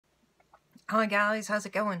Hi guys, how's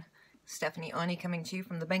it going? Stephanie Aune coming to you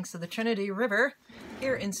from the banks of the Trinity River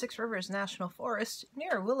here in Six Rivers National Forest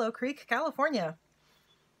near Willow Creek, California.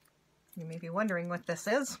 You may be wondering what this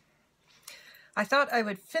is. I thought I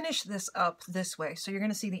would finish this up this way. So you're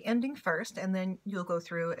going to see the ending first and then you'll go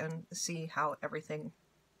through and see how everything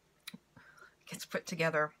gets put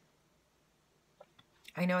together.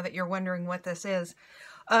 I know that you're wondering what this is.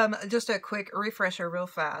 Just a quick refresher real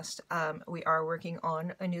fast. We are working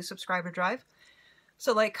on a new subscriber drive.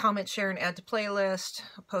 So like, comment, share, and add to playlist,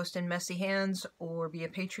 post in messy hands, or be a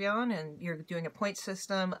Patreon, and you're doing a point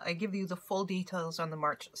system. I give you the full details on the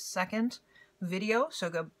March 2nd video. So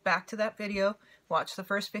go back to that video, watch the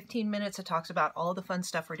first 15 minutes. It talks about all the fun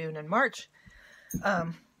stuff we're doing in March.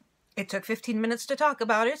 It took 15 minutes to talk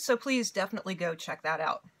about it, so please definitely go check that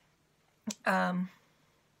out.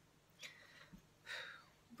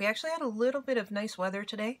 We actually had a little bit of nice weather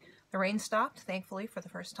today. The rain stopped, thankfully, for the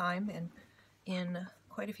first time in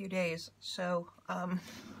quite a few days. So,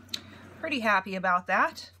 pretty happy about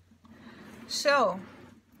that. So,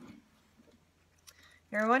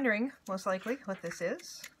 you're wondering, most likely, what this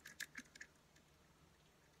is.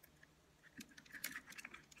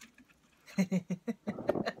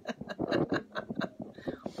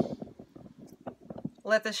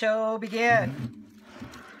 Let the show begin.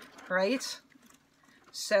 Right?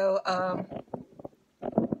 So,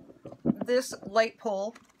 this light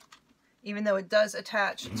pole, even though it does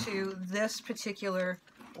attach to this particular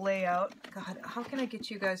layout, God, how can I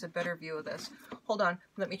get you guys a better view of this? Hold on,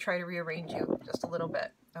 let me try to rearrange you just a little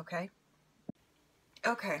bit, okay?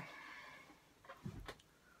 Okay.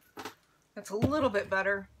 That's a little bit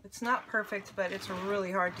better. It's not perfect, but it's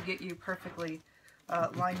really hard to get you perfectly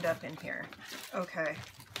lined up in here. Okay.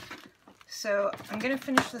 So, I'm going to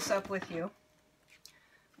finish this up with you.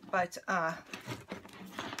 But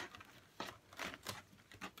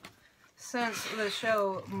since the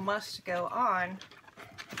show must go on,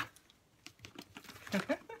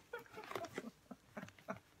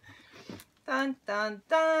 dun dun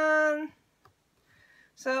dun.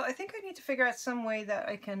 So I think I need to figure out some way that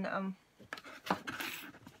I can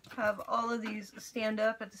have all of these stand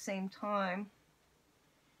up at the same time.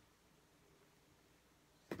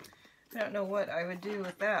 I don't know what I would do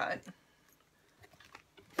with that.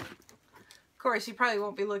 Of course, you probably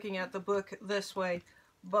won't be looking at the book this way,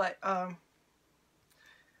 but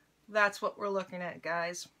that's what we're looking at,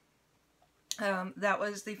 guys. That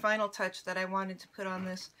was the final touch that I wanted to put on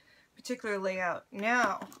this particular layout.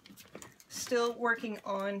 Now, still working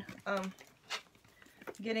on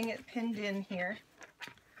getting it pinned in here.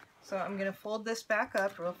 So I'm going to fold this back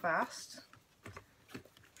up real fast.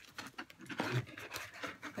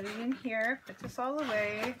 Put it in here, put this all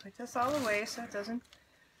away so it doesn't...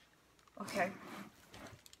 Okay.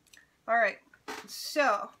 Alright,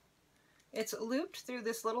 so it's looped through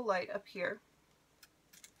this little light up here.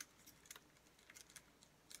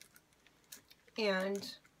 And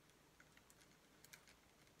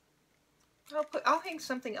I'll hang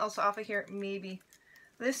something else off of here, maybe.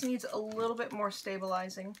 This needs a little bit more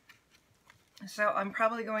stabilizing. So I'm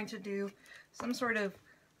probably going to do some sort of,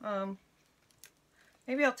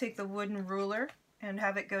 maybe I'll take the wooden ruler and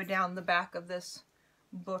have it go down the back of this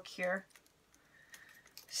book here.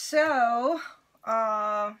 So,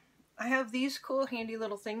 I have these cool handy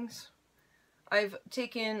little things. I've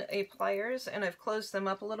taken a pliers and I've closed them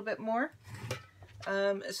up a little bit more.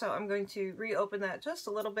 So I'm going to reopen that just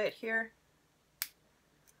a little bit here.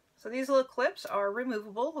 So these little clips are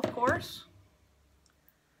removable, of course.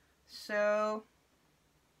 So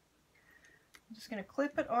I'm just going to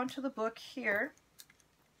clip it onto the book here.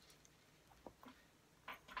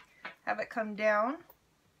 Have it come down.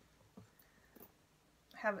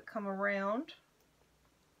 Have it come around.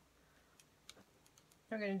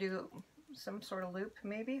 I'm going to do some sort of loop,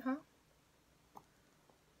 maybe, huh?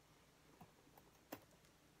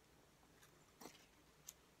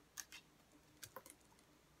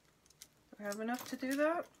 Do I have enough to do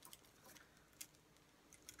that?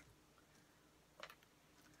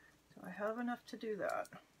 Do I have enough to do that?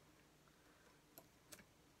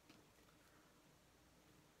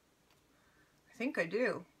 I think I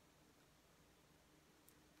do.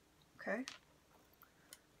 Okay.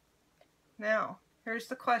 Now, here's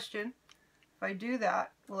the question. If I do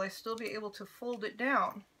that, will I still be able to fold it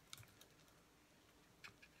down?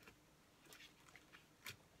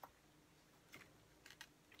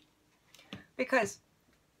 Because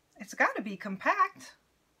it's got to be compact,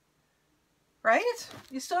 right?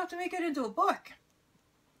 You still have to make it into a book.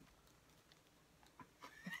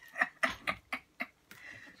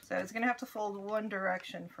 So it's going to have to fold one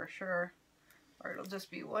direction for sure, or it'll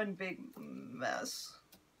just be one big mess.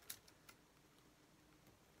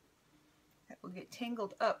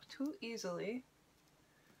 tangled up too easily,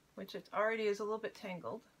 which it already is a little bit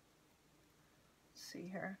tangled. Let's see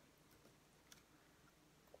here.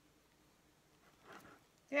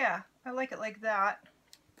 Yeah, I like it like that.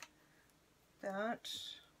 I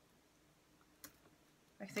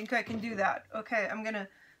think I can do that. Okay, I'm gonna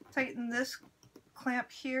tighten this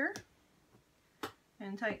clamp here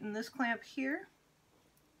and tighten this clamp here.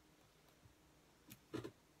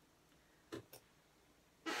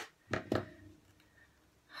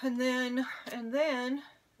 And then, what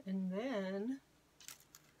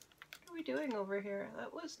are we doing over here?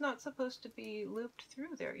 That was not supposed to be looped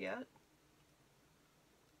through there yet.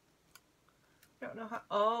 I don't know how,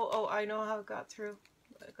 oh, I know how it got through.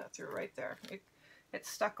 It got through right there. It's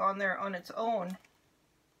stuck on there on its own.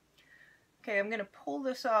 Okay, I'm gonna pull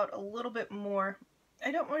this out a little bit more.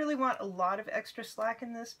 I don't really want a lot of extra slack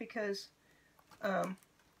in this because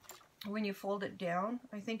when you fold it down,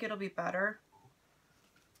 I think it'll be better.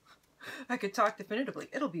 I could talk definitively.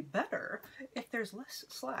 It'll be better if there's less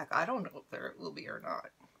slack. I don't know if there will be or not.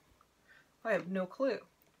 I have no clue.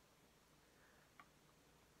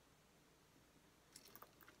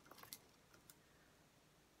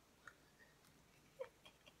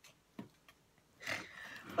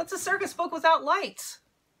 What's a circus book without lights?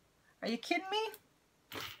 Are you kidding me?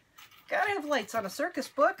 Gotta have lights on a circus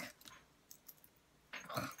book.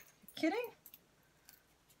 Kidding?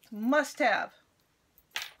 Must have.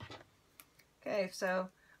 Okay, so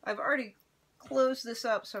I've already closed this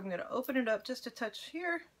up, so I'm going to open it up just a touch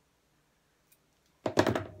here.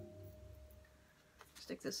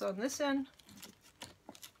 Stick this on this end.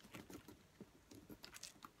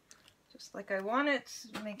 Just like I want it.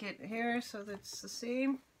 Make it here so that it's the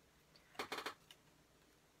same.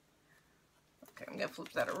 Okay, I'm going to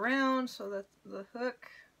flip that around so that the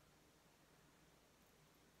hook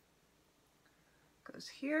goes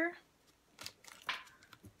here.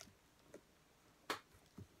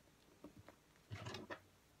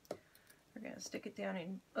 We're going to stick it down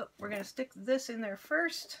in, oh, we're going to stick this in there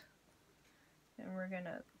first, and we're going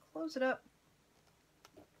to close it up.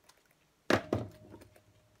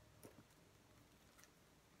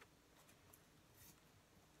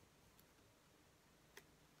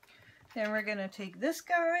 Then we're going to take this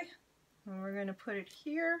guy and we're going to put it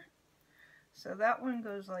here. So that one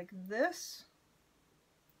goes like this.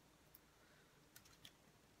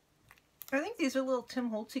 I think these are little Tim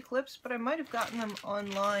Holtz clips, but I might have gotten them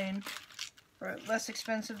online for less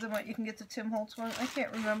expensive than what you can get the Tim Holtz one. I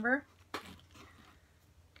can't remember.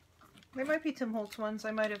 They might be Tim Holtz ones.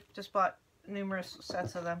 I might have just bought numerous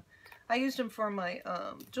sets of them. I used them for my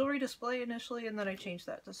jewelry display initially, and then I changed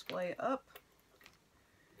that display up.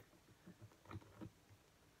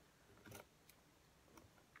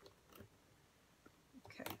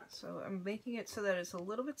 Okay, so I'm making it so that it's a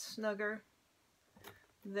little bit snugger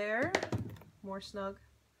there. More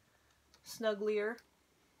snugglier.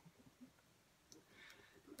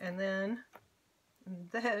 And then I'm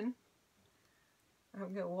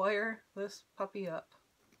going to wire this puppy up.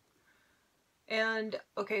 And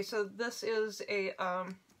okay, so this is a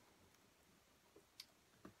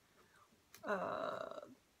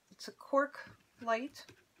it's a cork light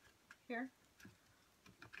here.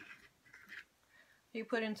 You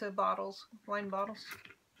put into bottles, wine bottles.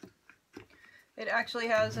 It actually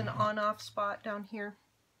has an on-off spot down here.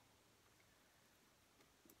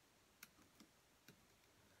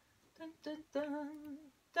 Dun, dun, dun.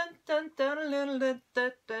 Dun, dun, dun,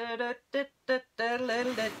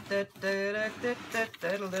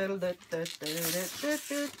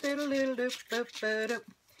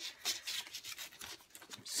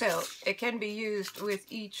 so it can be used with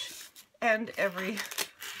each and every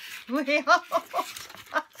wheel.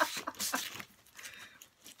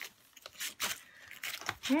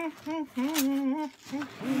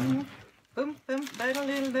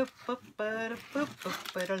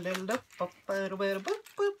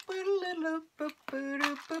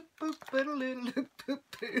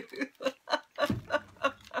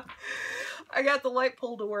 I got the light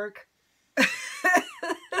pole to work.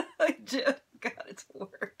 I just got it to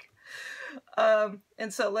work.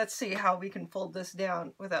 And so let's see how we can fold this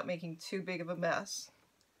down without making too big of a mess.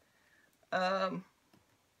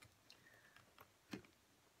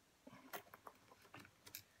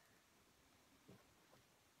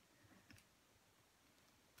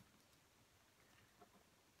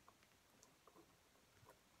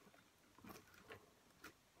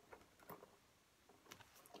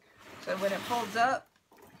 So when it folds up,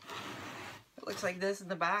 it looks like this in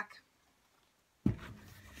the back.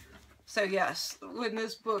 So yes, when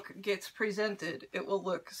this book gets presented, it will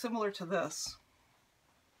look similar to this.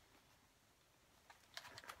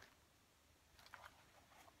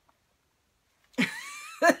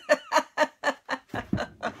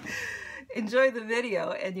 enjoy the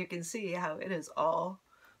video and you can see how it is all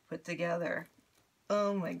put together.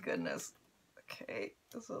 Oh my goodness. Okay,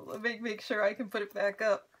 so let me make sure I can put it back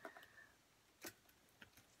up.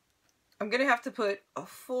 I'm gonna have to put a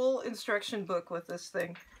full instruction book with this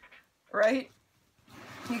thing, right?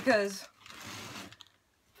 Because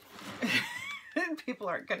people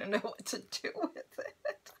aren't gonna know what to do with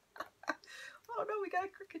it. Oh no, we got a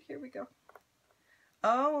crooked. Here we go.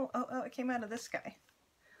 Oh, it came out of this guy.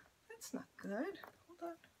 That's not good.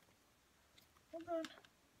 Hold on.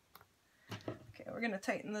 Okay, we're gonna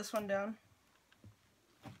tighten this one down.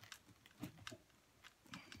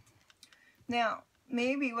 Now,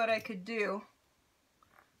 maybe what I could do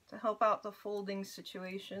to help out the folding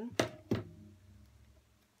situation,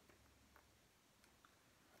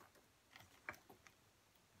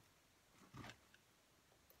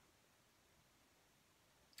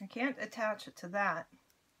 I can't attach it to that.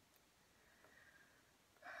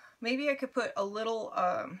 Maybe I could put a little,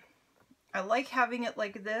 I like having it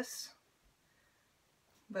like this,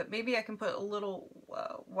 but maybe I can put a little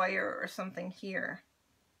wire or something here.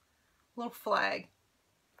 A little flag.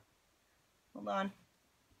 Hold on.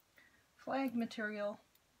 Flag material.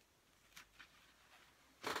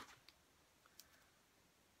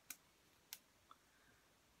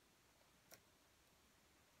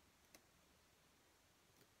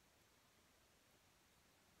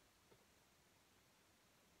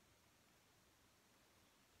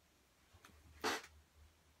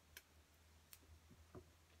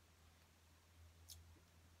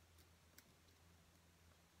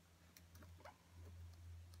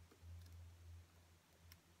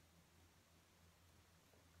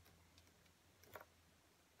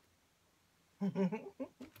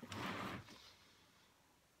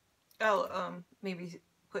 I'll maybe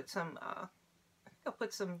put some I think I'll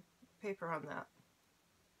put some paper on that,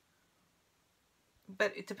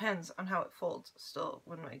 but it depends on how it folds still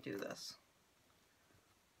when I do this.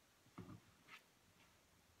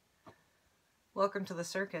 Welcome to the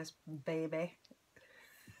circus, baby.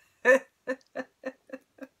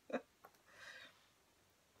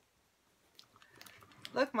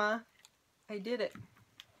 Look, Ma, I did it.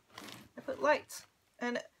 I put lights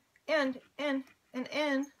and you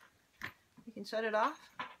can shut it off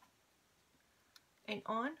and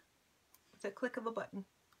on with a click of a button.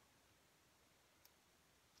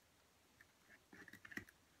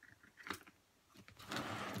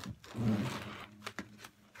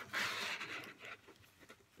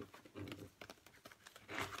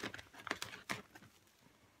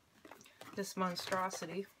 This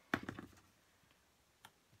monstrosity.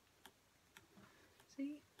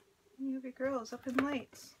 See? You have your girls up in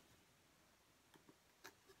lights.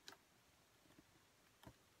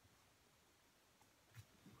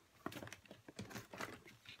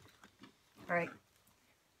 Alright,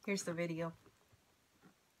 here's the video.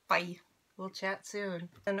 Bye. We'll chat soon.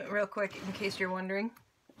 And real quick, in case you're wondering,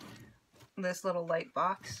 this little light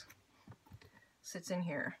box sits in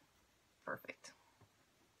here. Perfect.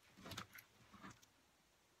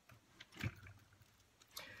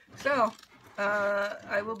 So,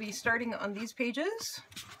 I will be starting on these pages,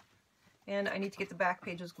 and I need to get the back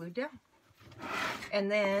pages glued down.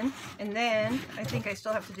 And then I think I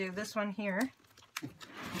still have to do this one here.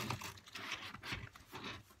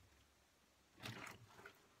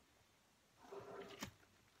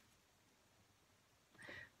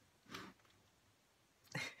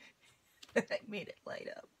 I made it light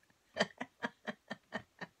up.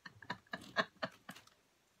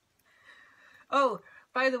 Oh,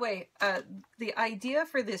 by the way, the idea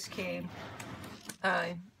for this came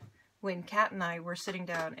when Kat and I were sitting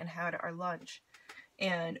down and had our lunch,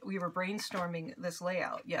 and we were brainstorming this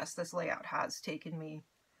layout. Yes, this layout has taken me,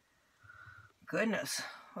 goodness,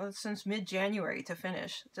 well, since mid-January to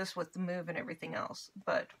finish, just with the move and everything else.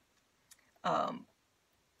 But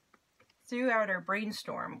throughout our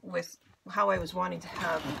brainstorm with how I was wanting to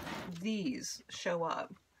have these show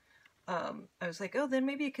up, I was like, oh, then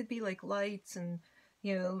maybe it could be like lights and,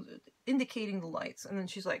 you know, indicating the lights. And then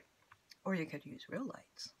she's like, or you could use real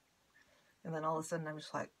lights. And then all of a sudden I was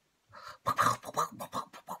like,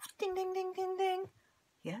 ding, ding, ding, ding, ding.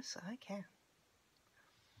 Yes, I can.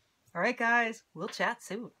 All right, guys, we'll chat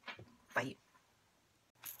soon. Bye.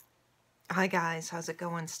 Hi, guys. How's it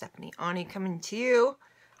going? Stephanie Aune coming to you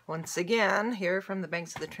once again here from the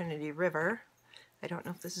banks of the Trinity River. I don't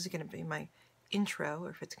know if this is going to be my intro or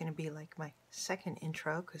if it's going to be like my second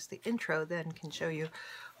intro, because the intro then can show you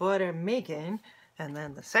what I'm making, and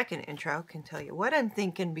then the second intro can tell you what I'm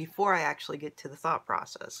thinking before I actually get to the thought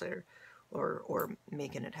process or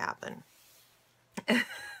making it happen.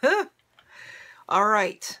 All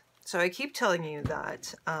right, so I keep telling you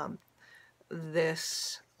that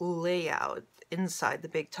this layout inside the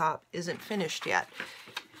Bigtop isn't finished yet.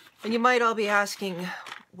 And you might all be asking,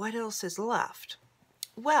 what else is left?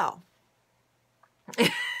 Well,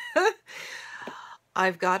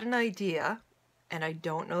 I've got an idea, and I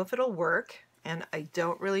don't know if it'll work, and I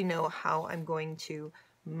don't really know how I'm going to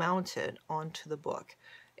mount it onto the book.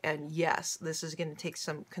 And yes, this is going to take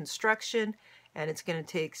some construction, and it's going to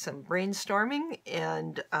take some brainstorming,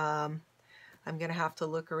 and I'm going to have to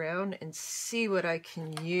look around and see what I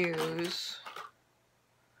can use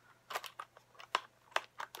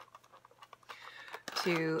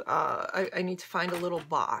to, I need to find a little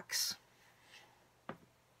box.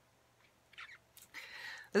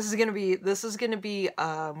 This is going to be,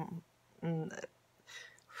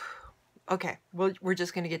 okay, we're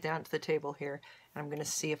just going to get down to the table here, and I'm going to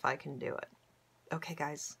see if I can do it. Okay,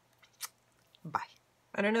 guys, bye.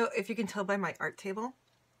 I don't know if you can tell by my art table,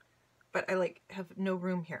 but I, like, have no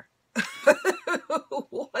room here.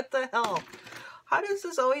 What the hell? How does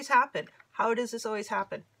this always happen? How does this always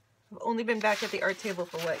happen? I've only been back at the art table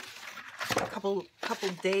for, like, a couple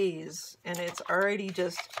days, and it's already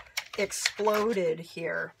just exploded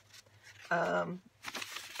here. All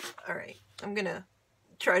right, I'm gonna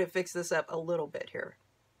try to fix this up a little bit here.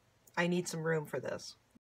 I need some room for this.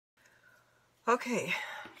 Okay,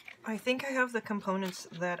 I think I have the components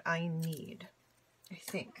that I need. I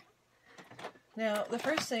think. Now, the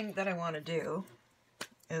first thing that I want to do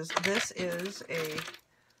is, this is a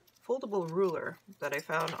foldable ruler that I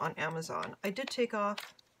found on Amazon. I did take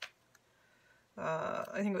off, I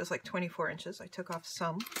think it was like 24 inches. I took off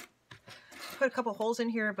some. Put a couple holes in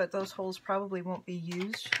here, but those holes probably won't be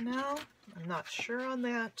used now. I'm not sure on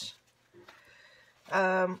that.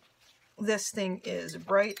 This thing is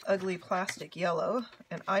bright, ugly plastic yellow,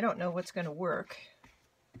 and I don't know what's going to work.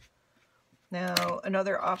 Now,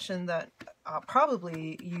 another option that I'll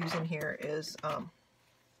probably use in here is,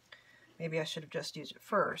 maybe I should have just used it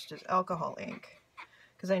first, is alcohol ink.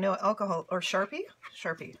 Because I know alcohol, or Sharpie?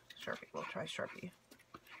 Sharpie. We'll try Sharpie.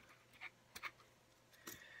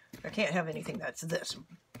 I can't have anything that's this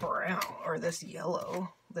brown or this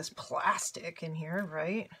yellow, this plastic in here,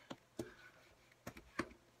 right?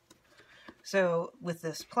 So with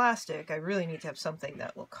this plastic, I really need to have something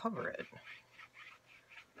that will cover it.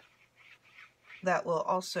 That will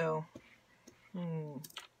also,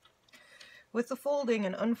 with the folding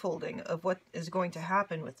and unfolding of what is going to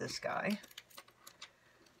happen with this guy,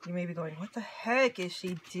 you may be going, what the heck is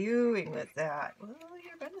she doing with that? Well,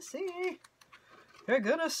 you're going to see. You're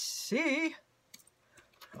gonna see.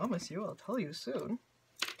 Promise you, I'll tell you soon.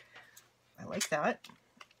 I like that.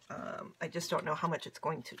 I just don't know how much it's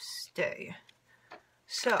going to stay.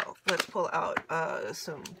 So, let's pull out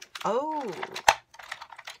some... Oh!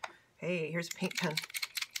 Hey, here's a paint pen.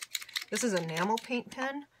 This is an enamel paint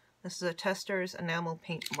pen. This is a Tester's enamel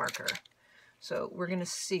paint marker. So, we're gonna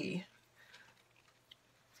see.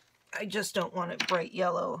 I just don't want it bright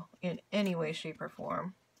yellow in any way, shape, or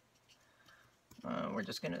form. We're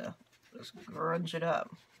just going to just grunge it up.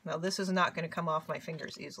 Now, this is not going to come off my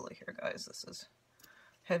fingers easily here, guys. This is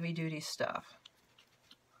heavy-duty stuff.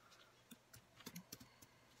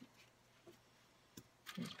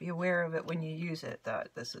 Just be aware of it when you use it,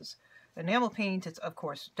 that this is enamel paint. It's, of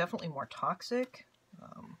course, definitely more toxic.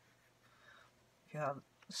 If you have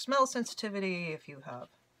smell sensitivity, if you have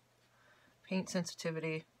paint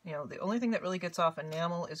sensitivity, you know, the only thing that really gets off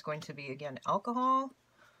enamel is going to be, again, alcohol,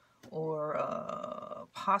 or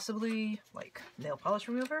possibly like nail polish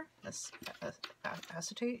remover,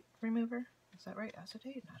 acetate remover. Is that right?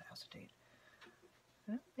 Acetate? Not acetate.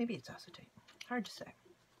 Maybe it's acetate. Hard to say.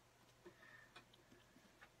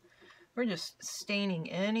 We're just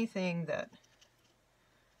staining anything that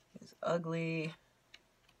is ugly,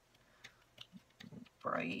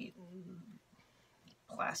 bright,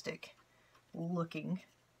 plastic looking.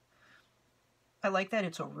 I like that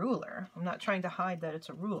it's a ruler. I'm not trying to hide that it's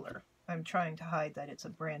a ruler. I'm trying to hide that it's a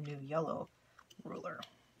brand new yellow ruler.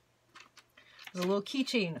 It's a little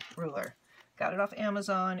keychain ruler. Got it off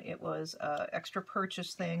Amazon. It was an extra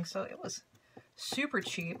purchase thing, so it was super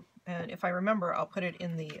cheap. And if I remember, I'll put it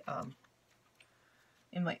in the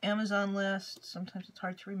in my Amazon list. Sometimes it's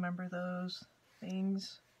hard to remember those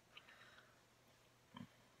things.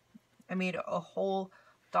 I made a whole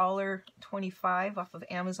 $1.25 off of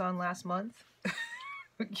Amazon last month.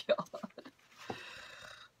 God.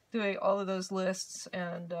 Doing all of those lists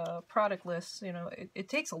and product lists, you know, it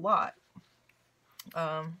takes a lot.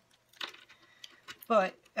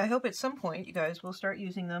 But I hope at some point you guys will start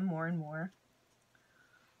using them more and more.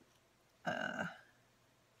 And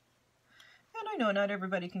I know not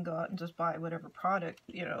everybody can go out and just buy whatever product,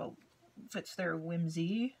 you know, fits their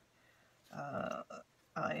whimsy.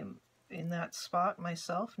 I'm in that spot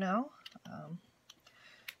myself now.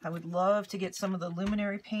 I would love to get some of the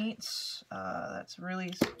luminary paints. That's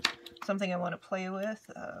really something I want to play with.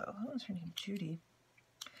 What was her name? Judy.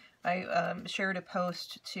 I shared a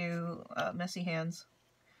post to Messy Hands.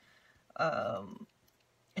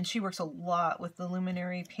 And she works a lot with the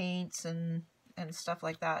luminary paints and stuff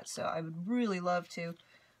like that. So I would really love to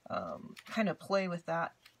kind of play with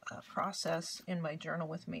that process in my journal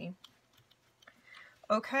with me.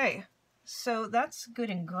 Okay, so that's good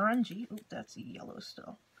and grungy. Oop, that's yellow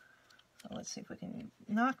still. So let's see if we can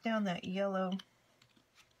knock down that yellow.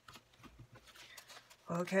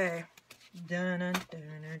 Okay.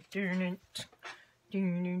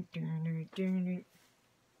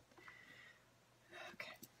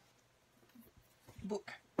 Okay.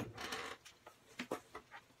 Book.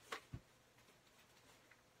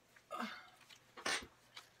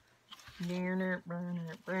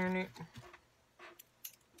 Burn it.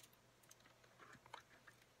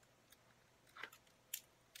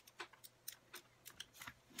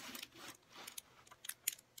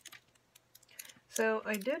 So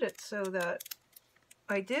I did it so that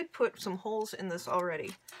I did put some holes in this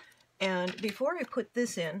already. And before I put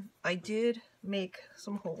this in, I did make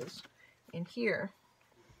some holes in here.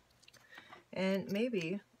 And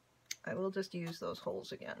maybe I will just use those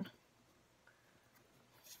holes again.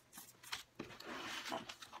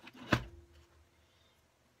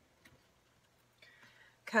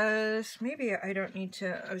 Because maybe I don't need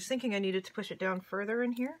to, I was thinking I needed to push it down further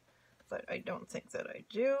in here, but I don't think that I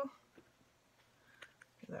do.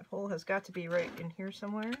 That hole has got to be right in here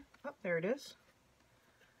somewhere. Oh, there it is.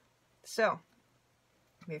 So,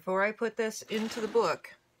 before I put this into the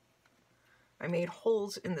book, I made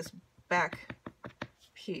holes in this back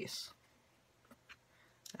piece.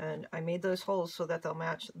 And I made those holes so that they'll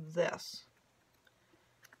match this.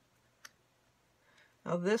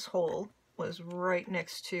 Now this hole was right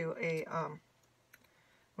next to a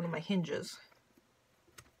one of my hinges.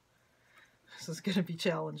 This is going to be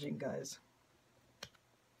challenging, guys.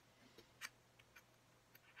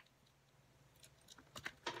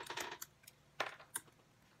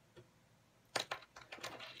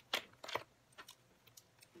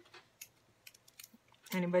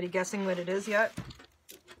 Anybody guessing what it is yet?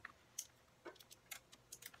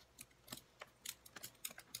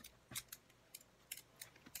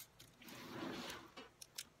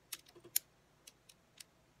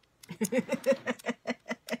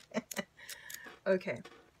 Okay.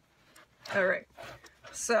 All right.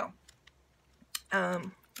 So,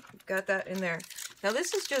 got that in there. Now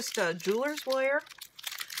this is just jeweler's wire.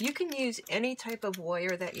 You can use any type of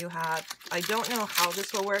wire that you have. I don't know how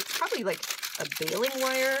this will work. Probably like a baling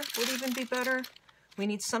wire would even be better. We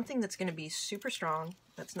need something that's going to be super strong,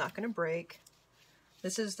 that's not going to break.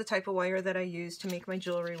 This is the type of wire that I use to make my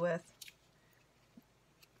jewelry with.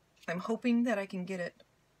 I'm hoping that I can get it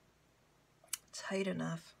tight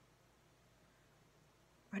enough.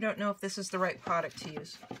 I don't know if this is the right product to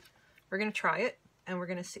use. We're going to try it and we're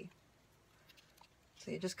going to see.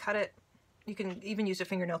 So you just cut it. You can even use your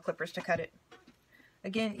fingernail clippers to cut it.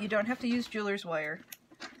 Again, you don't have to use jeweler's wire.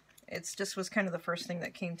 It's just was kind of the first thing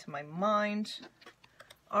that came to my mind.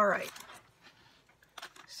 All right.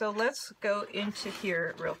 So let's go into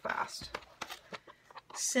here real fast.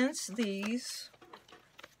 Since these...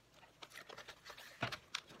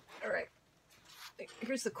 All right.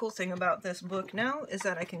 Here's the cool thing about this book now is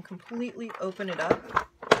that I can completely open it up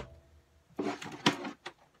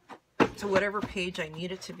to whatever page I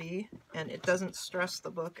need it to be, and it doesn't stress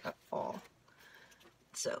the book at all.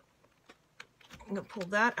 So I'm going to pull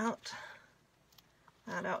that out,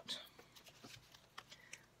 that out.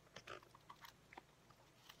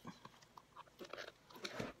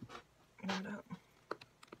 And out.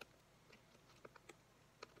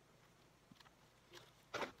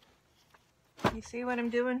 You see what I'm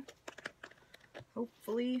doing?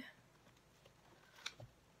 Hopefully.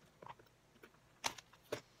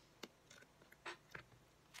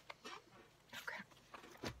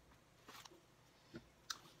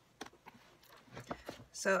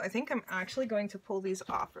 So I think I'm actually going to pull these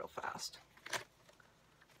off real fast.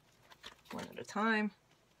 One at a time.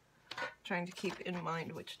 Trying to keep in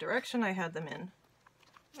mind which direction I had them in.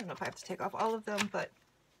 I don't know if I have to take off all of them, but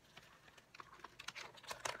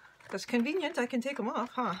if it's convenient, I can take them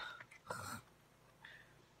off, huh?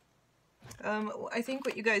 I think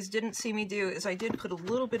what you guys didn't see me do is I did put a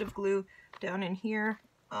little bit of glue down in here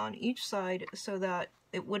on each side so that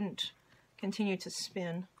it wouldn't continue to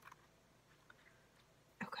spin.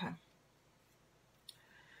 Okay.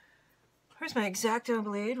 Here's my X-Acto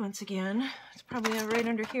blade once again. It's probably right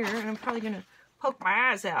under here, and I'm probably going to poke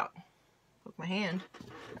my eyes out. Poke my hand.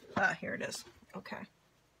 Ah, here it is. Okay.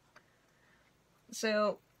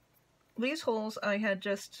 So these holes I had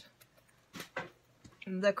just...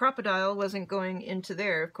 The crocodile wasn't going into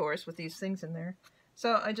there, of course, with these things in there.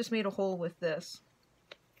 So I just made a hole with this.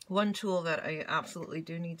 One tool that I absolutely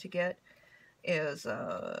do need to get is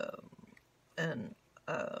an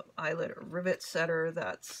eyelet rivet setter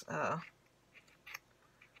that's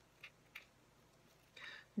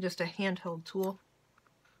just a handheld tool.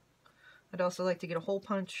 I'd also like to get a hole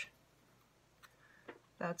punch.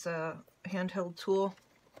 That's a handheld tool,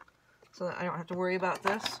 so that I don't have to worry about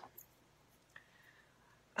this.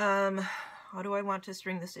 How do I want to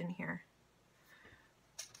string this in here?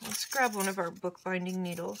 Let's grab one of our bookbinding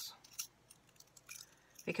needles,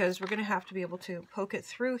 because we're going to have to be able to poke it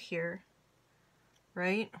through here,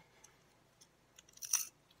 right?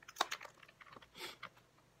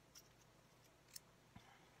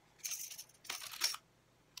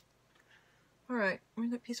 Alright, bring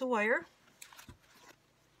that piece of wire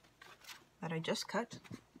that I just cut.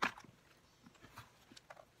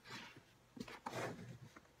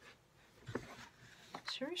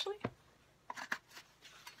 Seriously?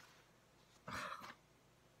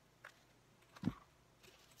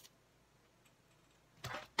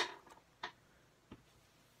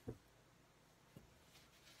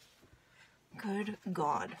 Good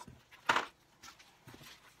God.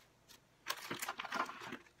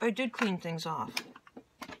 I did clean things off.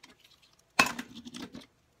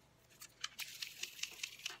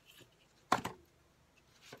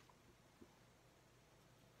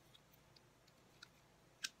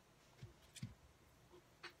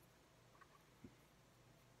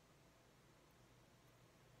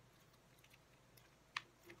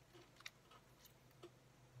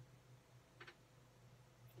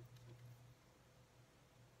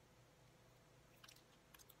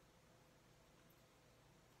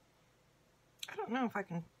 I don't know if I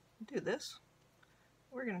can do this.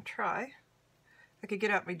 We're going to try. I could get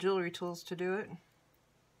out my jewelry tools to do it.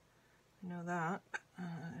 I know that.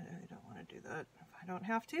 I don't want to do that if I don't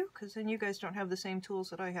have to, because then you guys don't have the same tools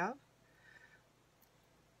that I have.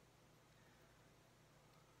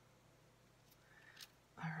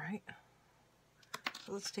 Alright.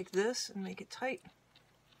 So let's take this and make it tight.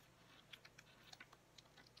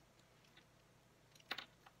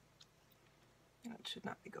 That should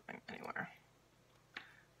not be going anywhere.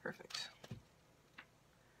 Perfect.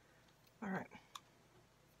 All right.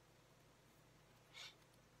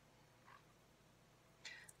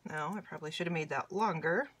 Now, I probably should have made that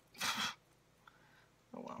longer.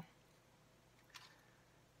 Oh well.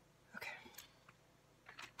 Okay.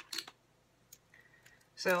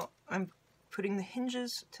 So, I'm putting the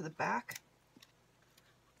hinges to the back.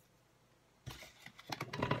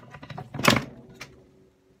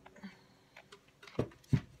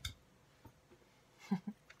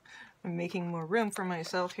 I'm making more room for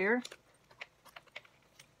myself here.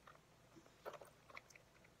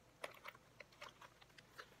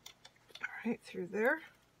 Alright, through there.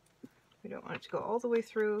 We don't want it to go all the way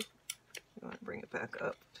through. We want to bring it back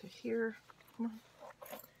up to here. Come on.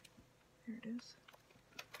 Here it is.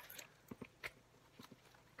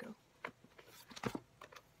 Go.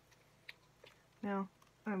 Now,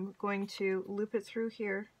 I'm going to loop it through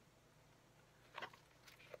here.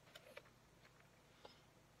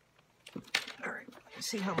 Alright,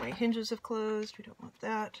 see how my hinges have closed. We don't want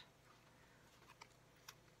that.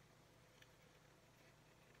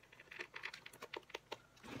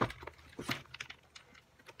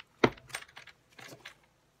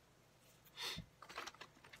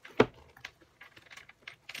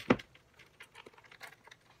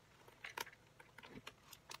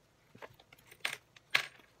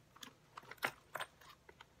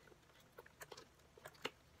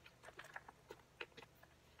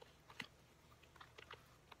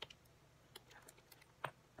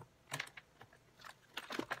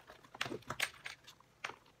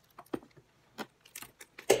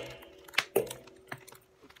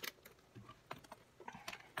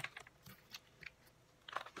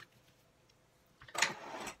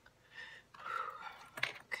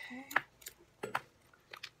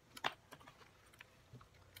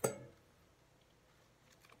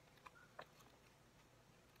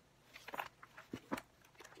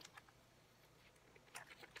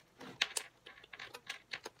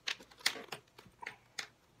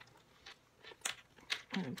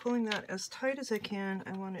 I'm pulling that as tight as I can.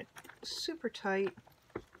 I want it super tight,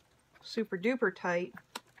 super duper tight.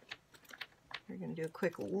 We're going to do a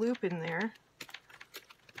quick loop in there.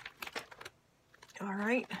 All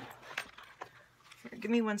right. Here,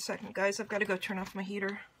 give me 1 second, guys. I've got to go turn off my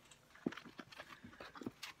heater.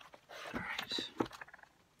 All right.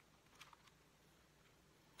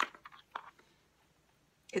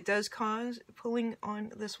 It does cause, pulling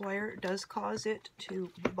on this wire does cause it to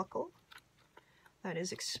buckle. That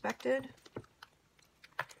is expected.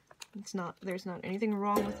 There's not anything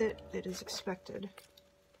wrong with it. It is expected.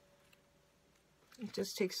 It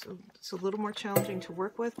just takes, it's a little more challenging to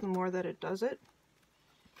work with the more that it does it.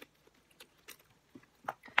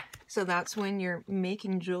 So that's when you're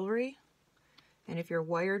making jewelry. And if your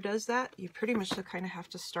wire does that, you pretty much kind of have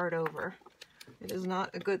to start over. It is not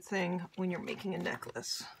a good thing when you're making a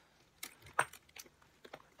necklace.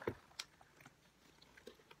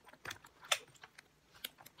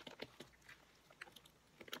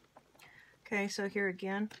 Okay, so here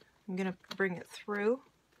again, I'm going to bring it through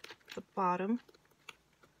the bottom.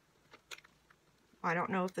 I don't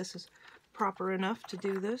know if this is proper enough to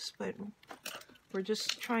do this, but we're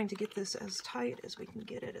just trying to get this as tight as we can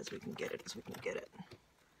get it, as we can get it, as we can get it.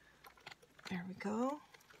 There we go.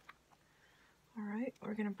 Alright,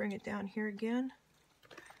 we're going to bring it down here again.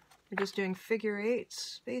 We're just doing figure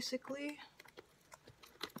eights, basically.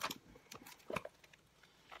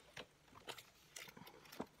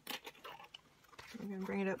 We're going to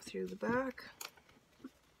bring it up through the back.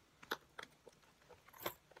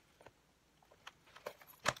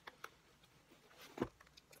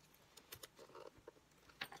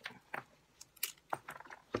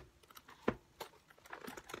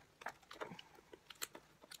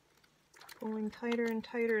 Pulling tighter and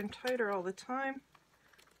tighter and tighter all the time.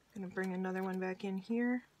 I'm going to bring another one back in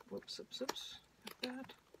here. Whoops, oops, oops. Like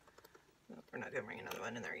that. No, we're not going to bring another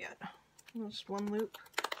one in there yet. Just one loop.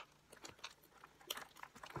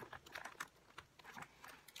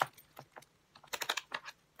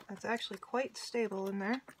 That's actually quite stable in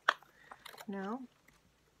there. Now,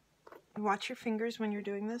 watch your fingers when you're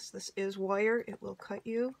doing this. This is wire. It will cut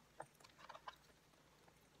you.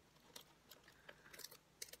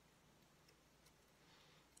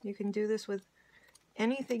 You can do this with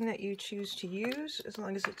anything that you choose to use, as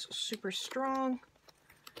long as it's super strong.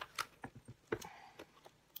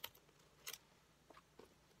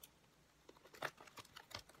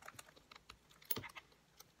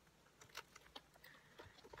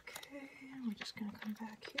 Okay, we're just going to come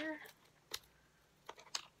back here.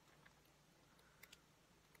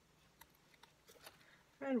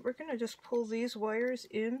 And we're going to just pull these wires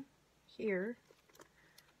in here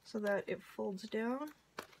so that it folds down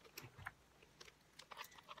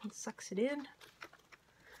and sucks it in.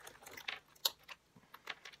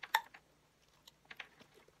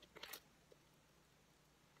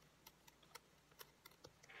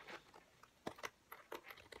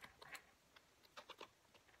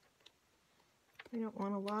 We don't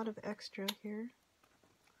want a lot of extra here.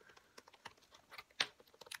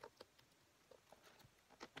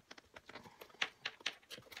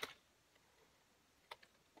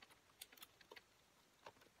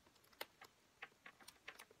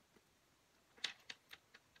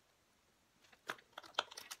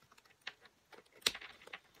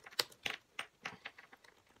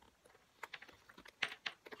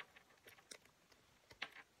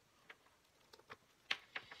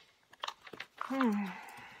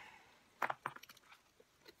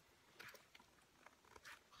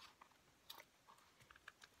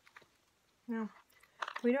 Now,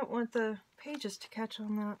 we don't want the pages to catch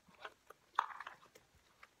on that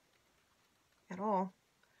at all.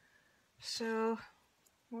 So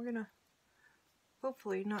we're gonna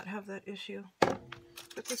hopefully not have that issue.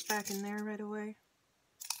 Put this back in there right away.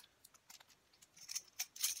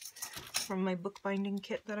 From my bookbinding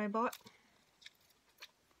kit that I bought.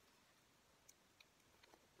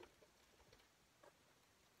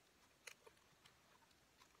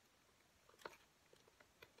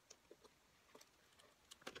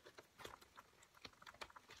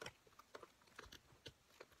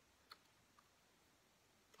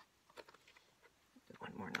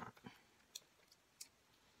 One more knot.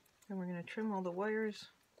 And we're going to trim all the wires.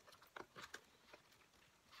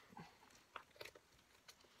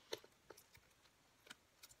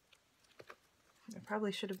 I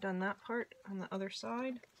probably should have done that part on the other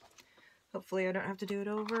side. Hopefully I don't have to do it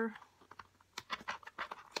over.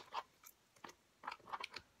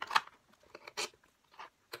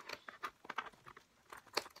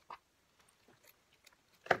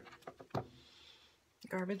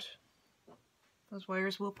 Garbage. Those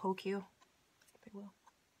wires will poke you. They will.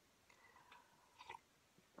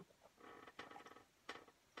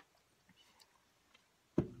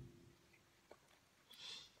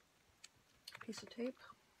 Piece of tape.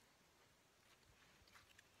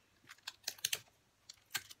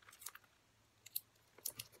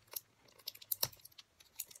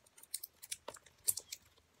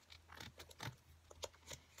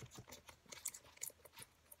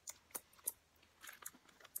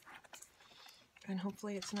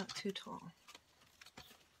 hopefully it's not too tall.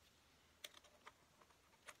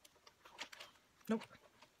 Nope,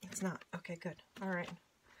 it's not. Okay, good. All right.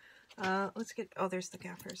 Let's get, oh, there's the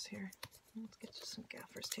gaffers here. Let's get just some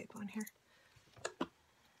gaffers tape on here.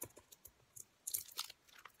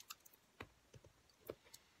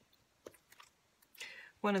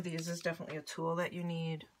 One of these is definitely a tool that you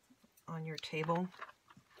need on your table.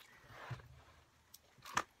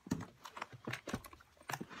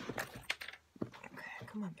 Okay,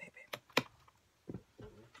 come on, baby.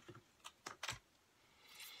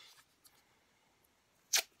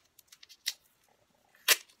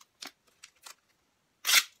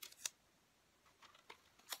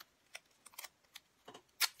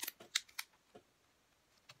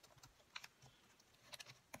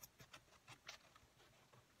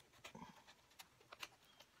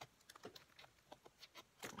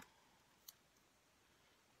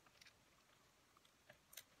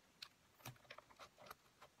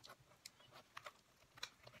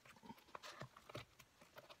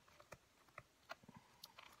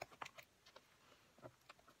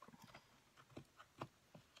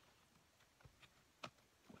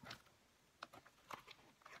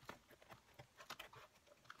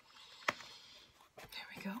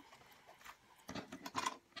 Go.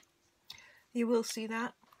 You will see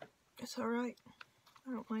that. It's alright.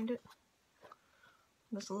 I don't mind it.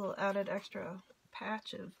 This little added extra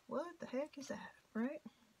patch of what the heck is that, right?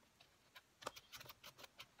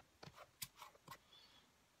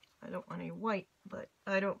 I don't want any white, but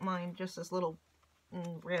I don't mind just this little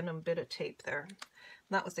random bit of tape there.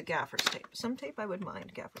 That was the gaffer's tape. Some tape I would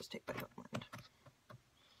mind. Gaffer's tape I don't mind.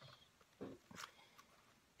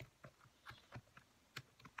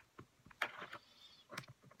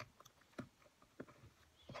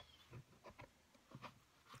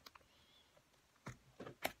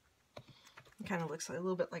 Kind of looks like a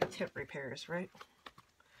little bit like tip repairs, right?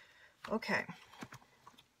 Okay.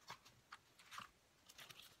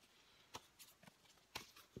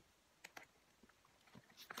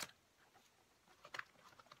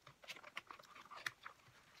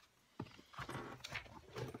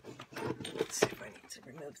 Let's see if I need to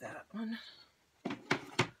remove that one. Let's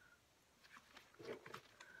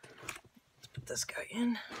put this guy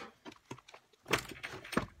in.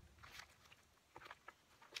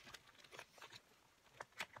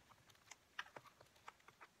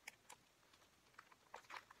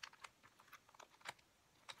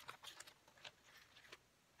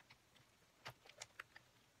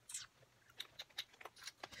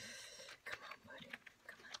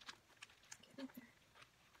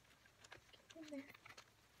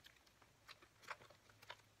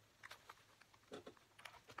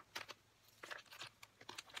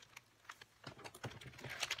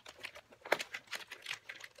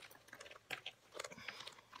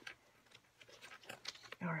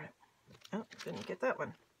 Alright. Oh, didn't get that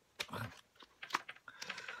one.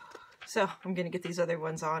 So, I'm going to get these other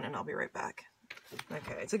ones on and I'll be right back.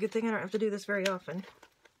 Okay, it's a good thing I don't have to do this very often.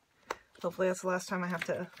 Hopefully that's the last time I have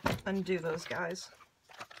to undo those guys.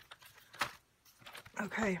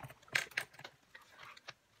 Okay.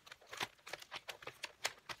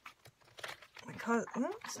 Because,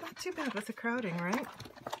 well, it's not too bad with the crowding, right?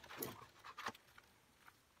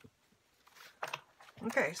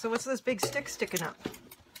 Okay, so what's this big stick sticking up?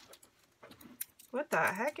 What the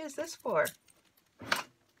heck is this for?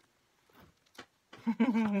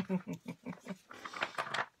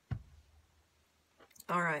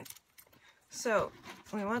 Alright, so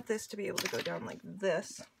we want this to be able to go down like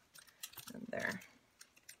this and there.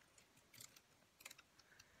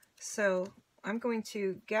 So I'm going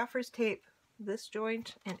to gaffer's tape this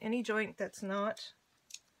joint and any joint that's not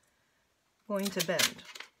going to bend.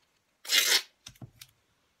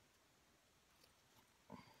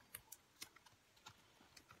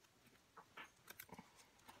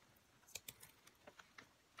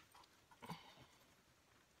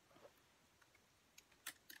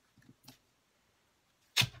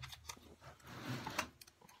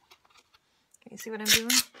 Can you see what I'm doing?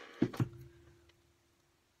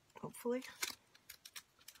 Hopefully.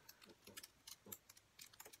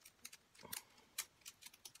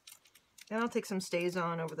 And I'll take some stays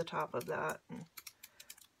on over the top of that and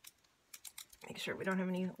make sure we don't have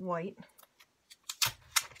any white.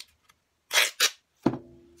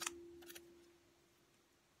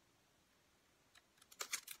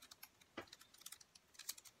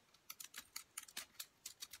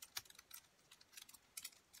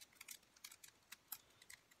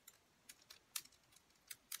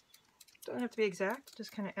 Don't have to be exact,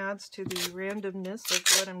 just kind of adds to the randomness of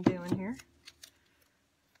what I'm doing here.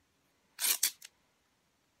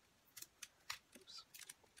 Oops.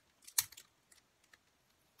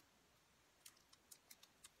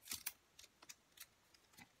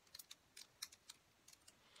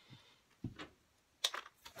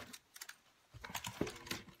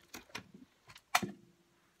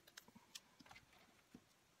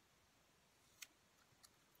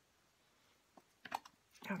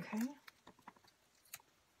 Okay.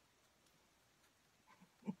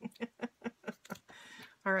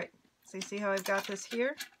 All right, so you see how I've got this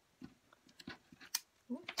here?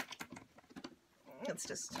 Let's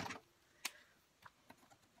just...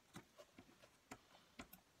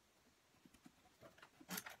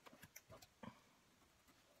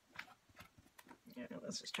 Yeah,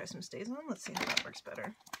 let's just try some stays on. Let's see how that works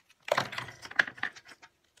better.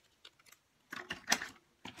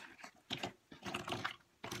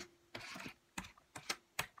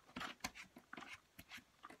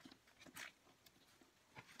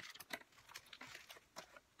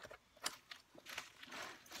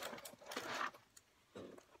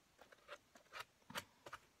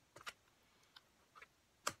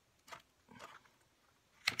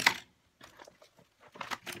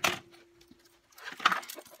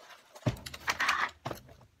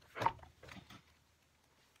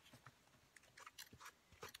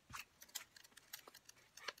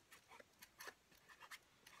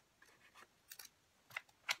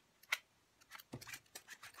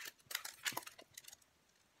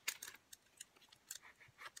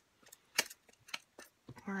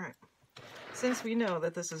 Alright, since we know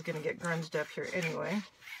that this is going to get grunged up here anyway,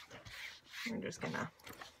 we're just going to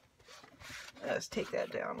just take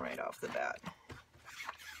that down right off the bat.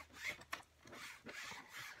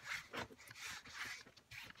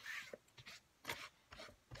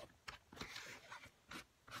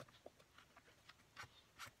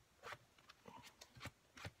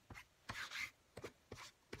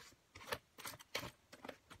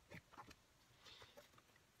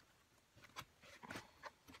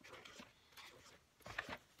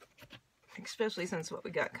 Especially since what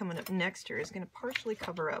we got coming up next year is going to partially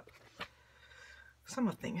cover up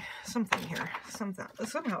something here.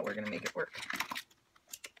 Somehow we're going to make it work.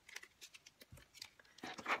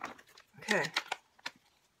 Okay.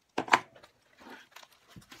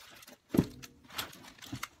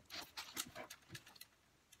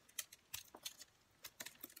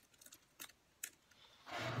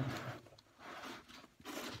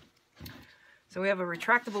 So we have a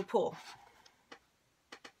retractable pull.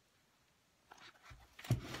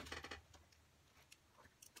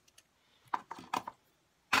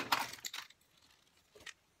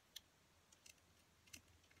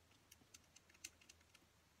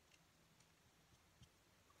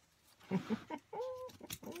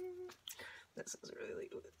 This is really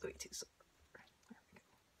way too slow. There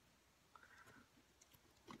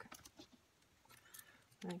we go. Okay.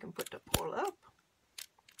 And you can put the pull up,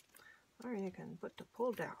 or you can put the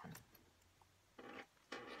pull down.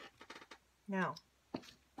 Now,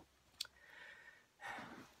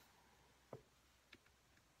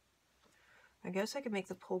 I guess I could make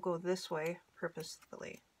the pull go this way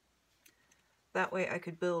purposefully. That way I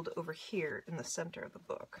could build over here in the center of the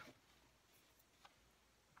book.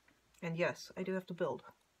 And yes, I do have to build.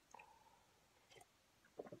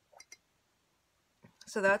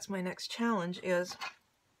 So that's my next challenge is,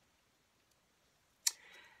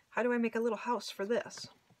 how do I make a little house for this?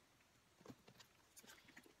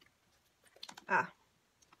 Ah,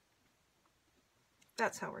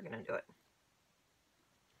 that's how we're going to do it.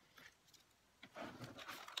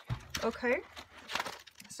 Okay,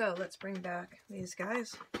 so let's bring back these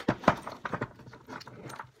guys.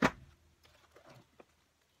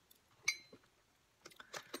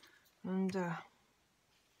 And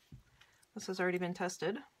this has already been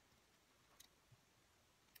tested.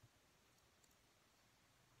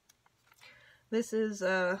 This is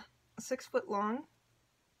 6 foot long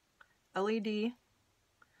LED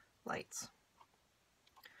lights.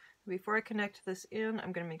 Before I connect this in,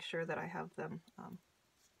 I'm going to make sure that I have them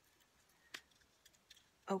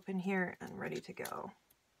open here and ready to go.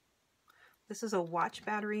 This is a watch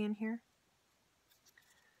battery in here.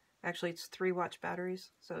 Actually, it's 3 watch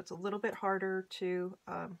batteries, so it's a little bit harder to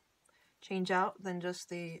change out than just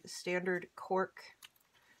the standard cork.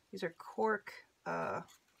 These are cork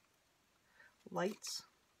lights.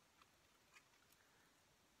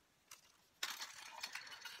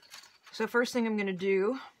 So first thing I'm going to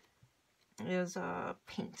do is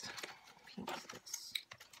paint this.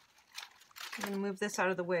 I'm going to move this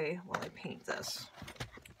out of the way while I paint this.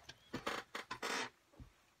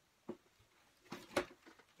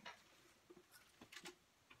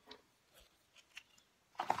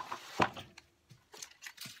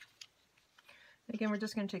 Again, we're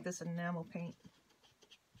just going to take this enamel paint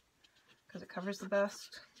because it covers the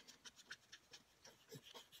best.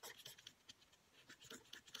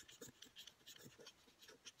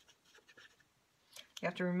 You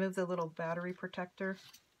have to remove the little battery protector.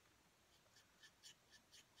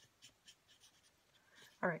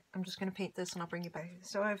 Alright, I'm just going to paint this and I'll bring you back.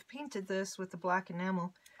 So I've painted this with the black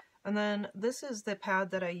enamel, and then this is the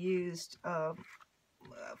pad that I used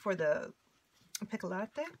for the Picolate.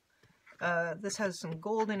 This has some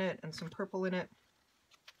gold in it and some purple in it.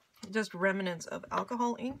 Just remnants of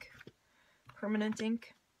alcohol ink, permanent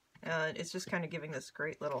ink. It's just kind of giving this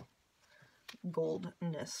great little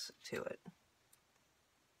goldness to it.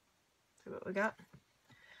 See what we got?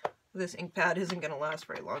 This ink pad isn't going to last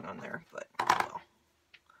very long on there, but well.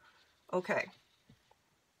 Okay.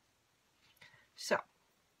 So,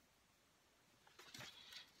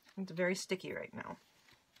 it's very sticky right now.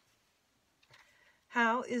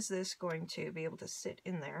 How is this going to be able to sit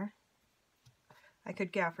in there? I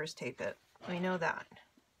could gaffer's tape it. We know that.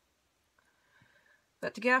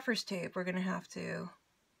 But to gaffer's tape, we're going to have to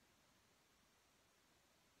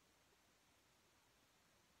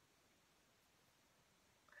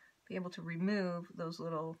be able to remove those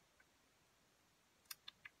little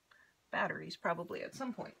batteries probably at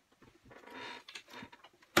some point.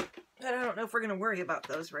 But I don't know if we're going to worry about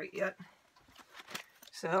those right yet.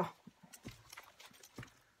 So,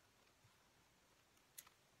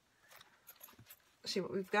 see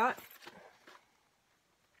what we've got.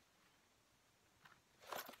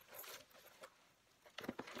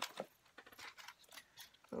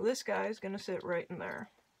 So this guy is going to sit right in there.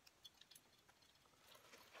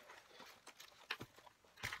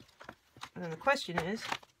 And then the question is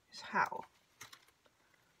how?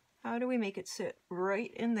 How do we make it sit right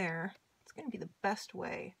in there? It's going to be the best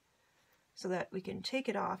way so that we can take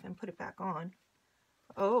it off and put it back on.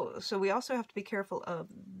 Oh, so we also have to be careful of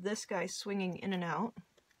this guy swinging in and out.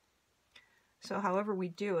 So however we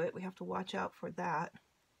do it, we have to watch out for that.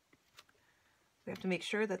 We have to make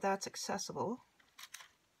sure that that's accessible.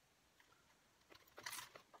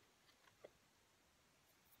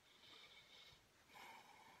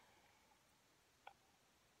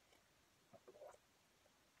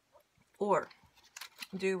 Or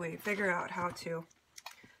do we figure out how to,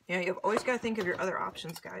 you've always got to think of your other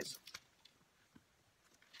options, guys.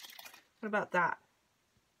 What about that?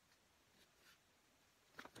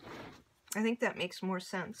 I think that makes more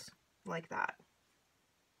sense like that.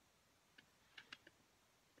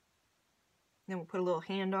 Then we'll put a little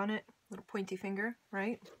hand on it, little pointy finger,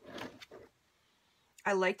 right?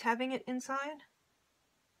 I liked having it inside.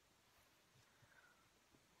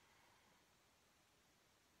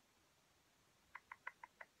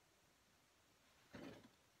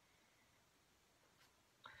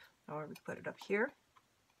 Or we put it up here.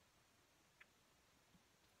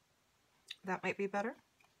 That might be better.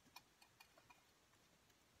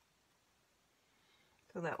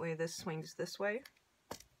 So that way this swings this way,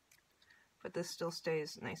 but this still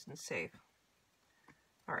stays nice and safe.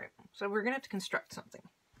 Alright, so we're going to have to construct something.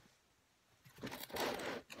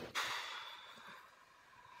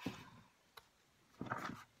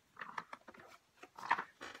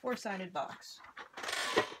 Four-sided box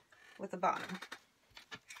with a bottom.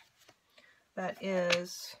 That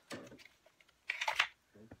is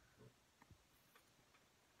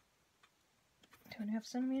 2.5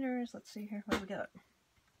 centimeters. Let's see here what we got.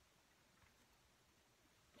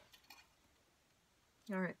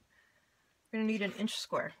 Alright, we're going to need an inch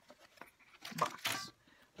square box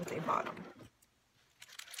with a bottom.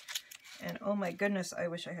 And oh my goodness, I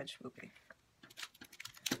wish I had Swoopy.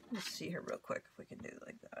 Let's see here real quick if we can do it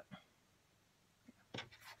like that.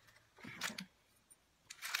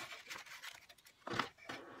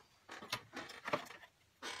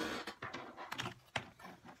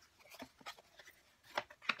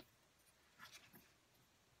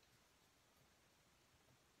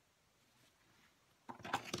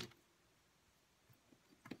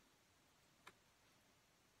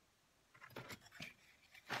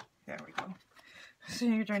 There we go. So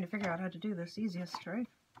you're trying to figure out how to do this easiest, right?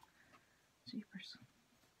 Jeepers.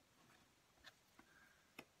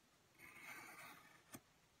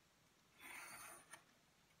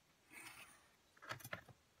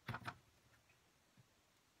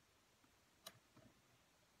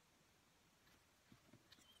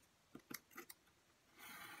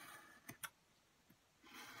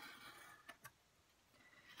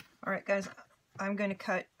 Alright guys, I'm going to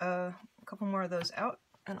cut a couple more of those out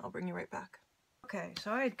and I'll bring you right back. Okay,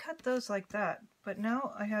 so I had cut those like that, but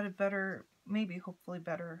now I had a better, maybe hopefully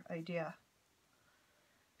better idea.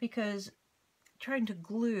 Because trying to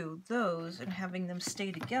glue those and having them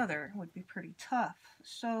stay together would be pretty tough.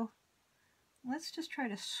 So let's just try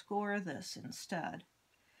to score this instead.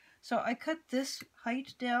 So I cut this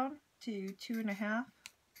height down to 2.5.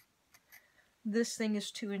 This thing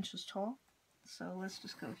is 2 inches tall. So let's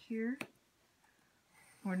just go here.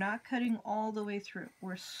 We're not cutting all the way through.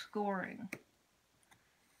 We're scoring.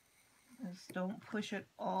 is don't push it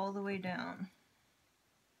all the way down.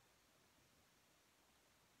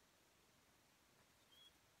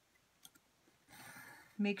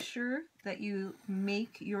 Make sure that you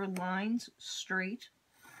make your lines straight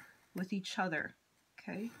with each other,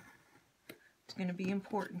 okay? It's going to be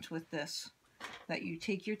important with this, that you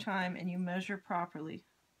take your time and you measure properly.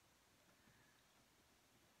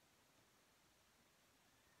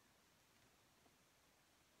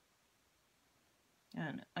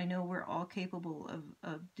 And I know we're all capable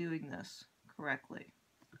of doing this correctly,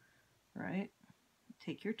 right?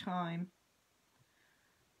 Take your time.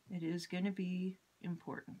 It is going to be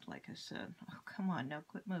important, like I said. Oh, come on, now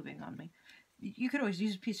quit moving on me. You could always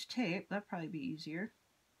use a piece of tape. That'd probably be easier.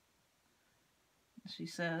 She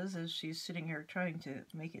says as she's sitting here trying to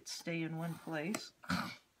make it stay in one place.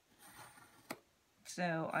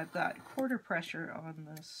 So I've got quarter pressure on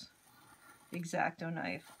this X-Acto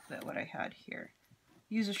knife that what I had here.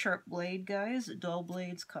 Use a sharp blade, guys. Dull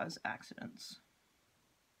blades cause accidents.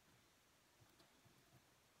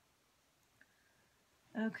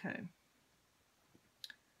 Okay.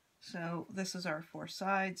 So this is our 4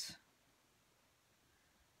 sides.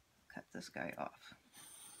 Cut this guy off.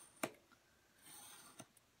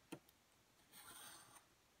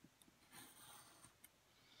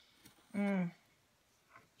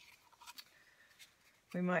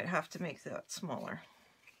 We might have to make that smaller.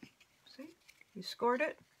 See? You scored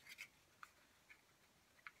it.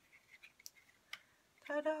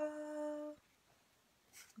 Ta-da!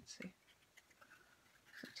 Let's see.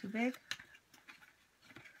 Is it too big?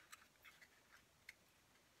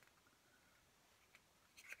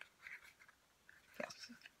 Yes,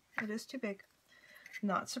 it is too big.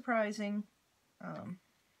 Not surprising.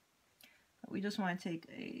 We just want to take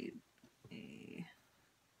a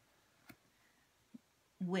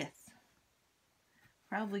width,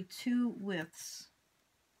 probably 2 widths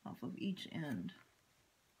off of each end.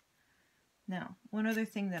 Now, one other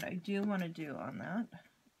thing that I do want to do on that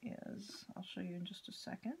is, I'll show you in just a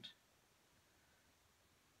second.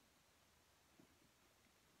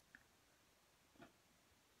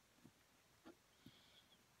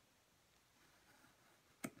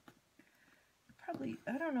 Probably,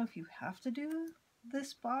 I don't know if you have to do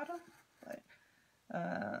this bottom, but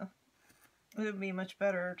it would be much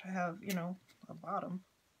better to have, you know, a bottom.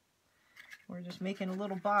 We're just making a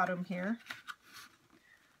little bottom here.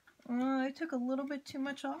 I took a little bit too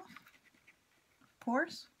much off, of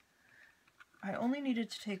course. I only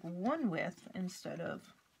needed to take 1 width instead of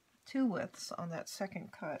 2 widths on that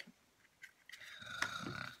second cut.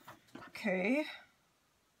 Okay.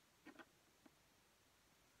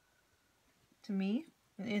 To me,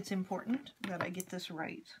 it's important that I get this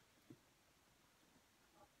right.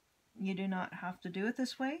 You do not have to do it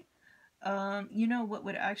this way. You know what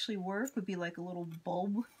would actually work would be like a little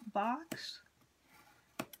bulb box.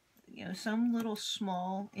 You know, some little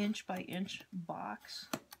small inch by inch box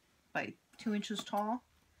by 2 inches tall.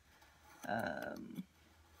 I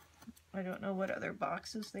don't know what other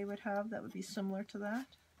boxes they would have that would be similar to that.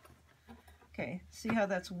 Okay, see how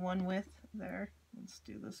that's 1 width there? Let's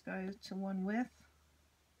do this guy to 1 width.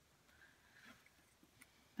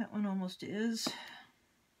 That one almost is.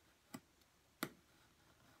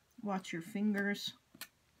 Watch your fingers.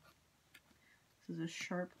 This is a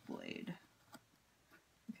sharp blade.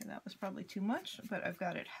 Okay, that was probably too much, but I've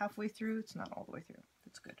got it halfway through. It's not all the way through.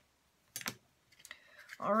 It's good.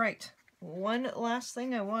 All right, one last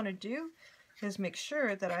thing I want to do is make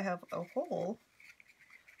sure that I have a hole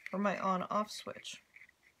for my on-off switch,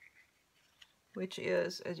 which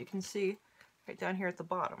is, as you can see, right down here at the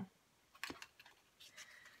bottom.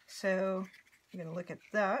 So I'm going to look at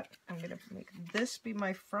that. I'm going to make this be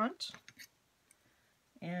my front.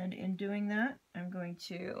 And in doing that, I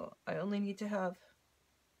only need to have,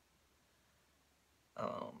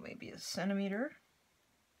 maybe a centimeter.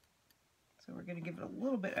 So we're going to give it a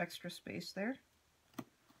little bit extra space there.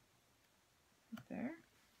 Right there.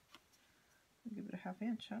 I'll give it a 1/2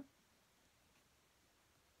 inch, huh?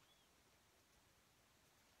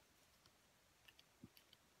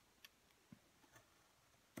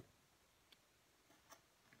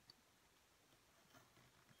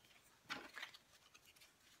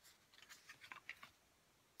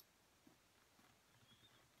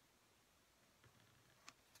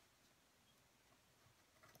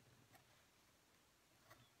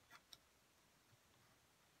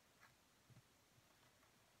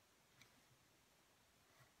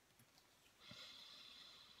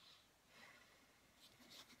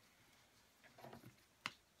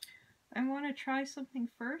 I want to try something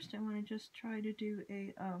first. I want to just try to do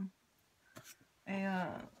a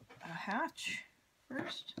hatch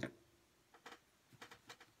first.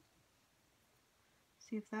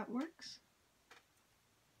 See if that works.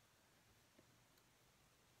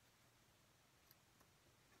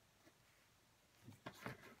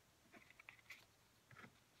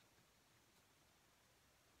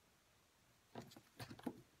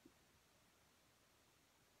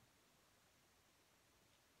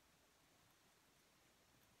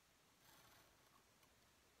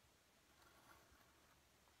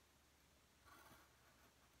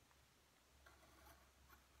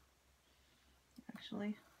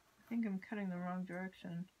 Actually, I think I'm cutting the wrong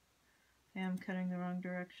direction. I am cutting the wrong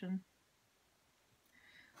direction.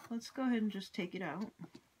 Let's go ahead and just take it out.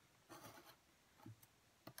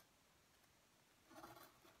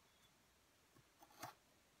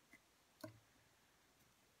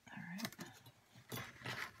 All right.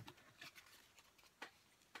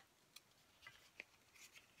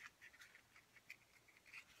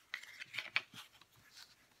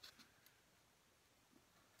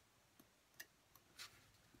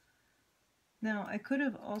 Now, I could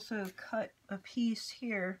have also cut a piece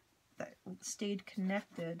here that stayed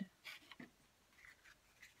connected.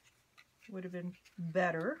 Would have been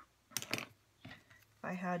better if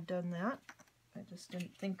I had done that. I just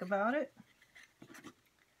didn't think about it.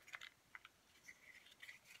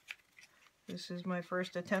 This is my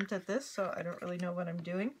first attempt at this, so I don't really know what I'm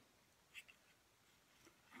doing.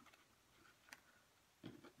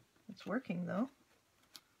 It's working though.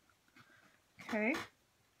 Okay.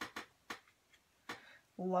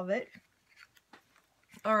 Love it.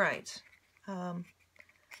 All right.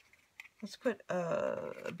 Let's put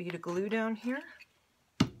a bead of glue down here.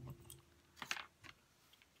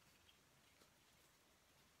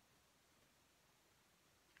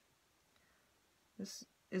 This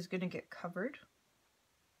is going to get covered.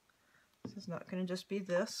 This is not going to just be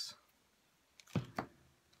this.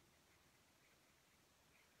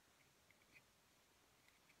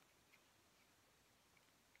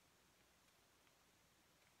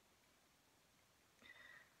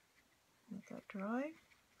 Let that dry.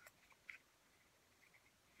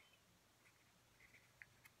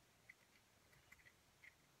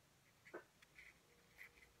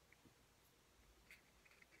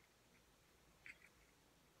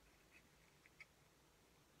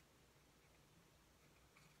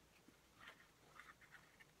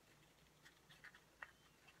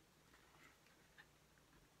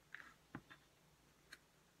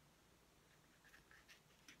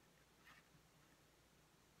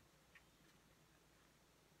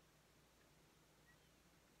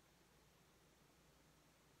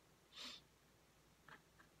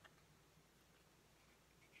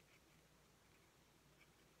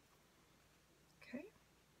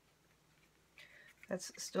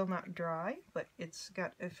 That's still not dry, but it's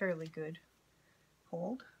got a fairly good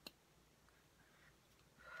hold.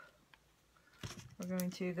 We're going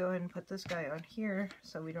to go ahead and put this guy on here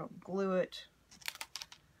so we don't glue it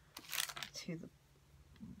to the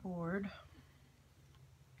board.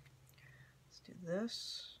 Let's do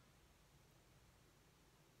this.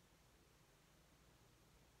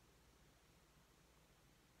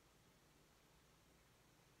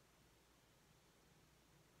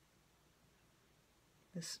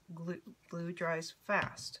 This glue dries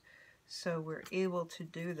fast, so we're able to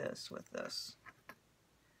do this with this,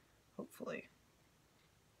 hopefully.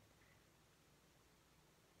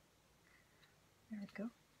 There we go.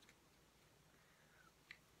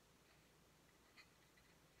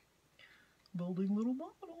 Building little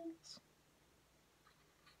models.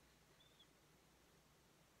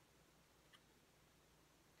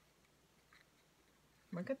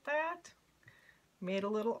 Look at that. Made a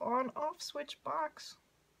little on-off switch box.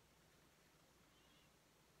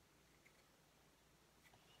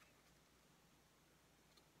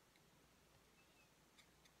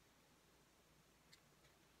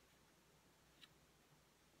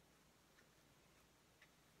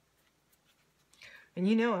 And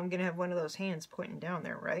you know I'm going to have one of those hands pointing down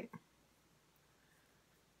there, right?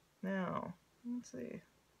 Now, let's see. I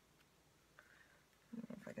don't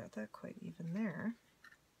know if I got that quite even there.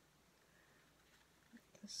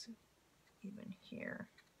 This even here.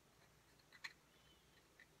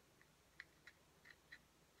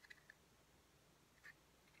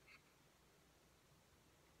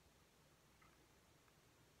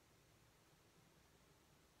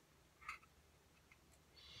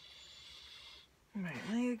 My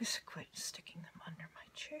legs, quite sticking them under my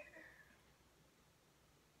chair.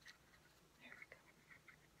 There we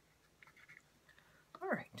go.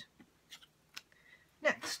 All right.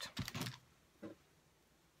 Next.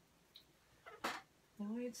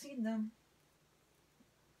 Now I had seen them.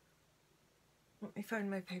 Let me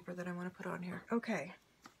find my paper that I want to put on here. Okay.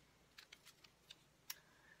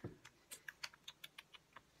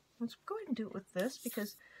 let's go ahead and do it with this,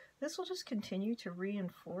 because this will just continue to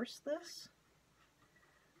reinforce this.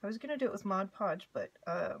 I was going to do it with Mod Podge, but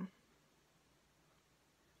we're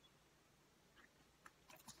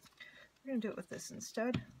going to do it with this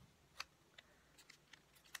instead.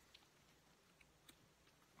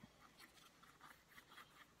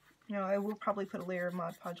 Now, I will probably put a layer of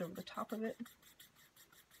Mod Podge over the top of it.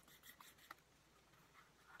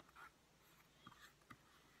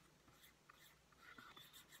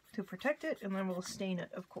 To protect it, and then we'll stain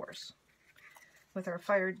it, of course, with our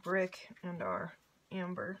fired brick and our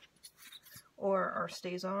amber, or our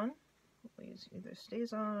Stays On. We'll use either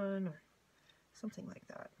Stays On or something like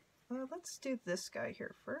that. Let's do this guy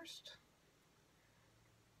here first.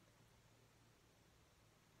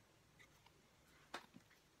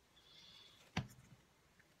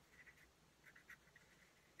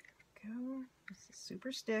 Go. This is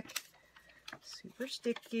super sticky, super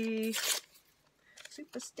sticky,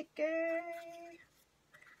 super sticky,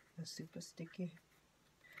 super sticky.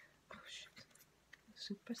 Oh shit!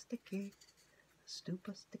 Super sticky,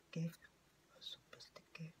 super sticky, super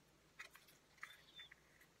sticky.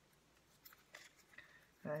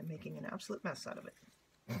 I'm making an absolute mess out of it.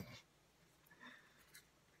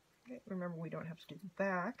 Okay, remember we don't have to do the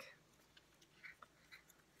back.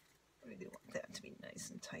 We do want that to be nice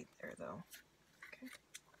and tight there, though. Okay.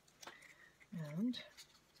 And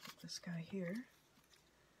this guy here.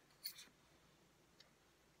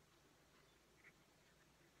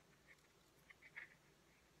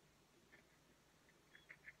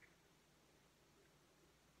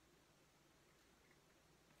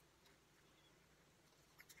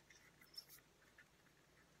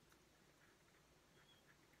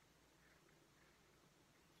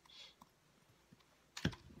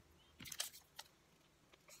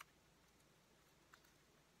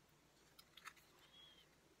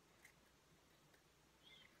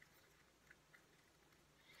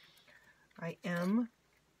 I am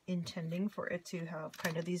intending for it to have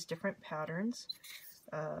kind of these different patterns.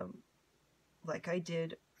 Like I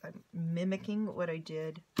did, I'm mimicking what I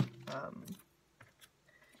did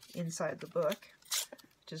inside the book,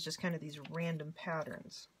 which is just kind of these random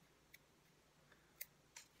patterns.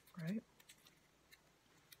 Right?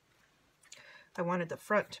 I wanted the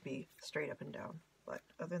front to be straight up and down, but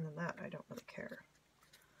other than that, I don't really care.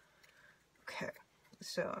 Okay,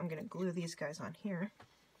 so I'm going to glue these guys on here.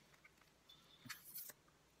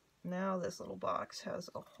 Now this little box has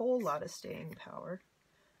a whole lot of staying power.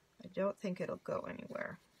 I don't think it'll go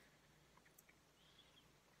anywhere.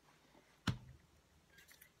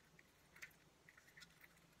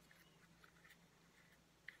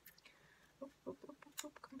 Oop, oop, oop, oop,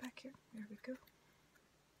 oop. Come back here. There we go.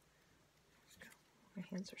 My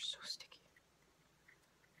hands are so sticky.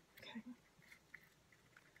 Okay.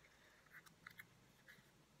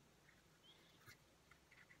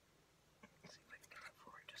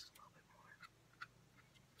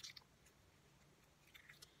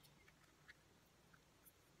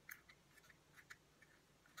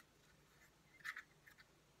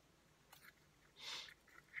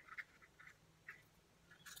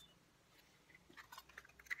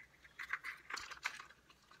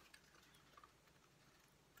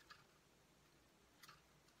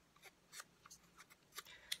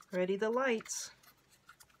 Ready the lights.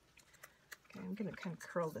 Okay, I'm going to kind of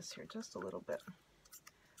curl this here just a little bit.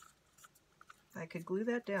 I could glue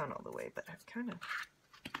that down all the way, but I'm kind of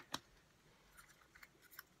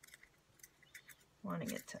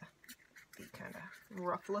wanting it to be kind of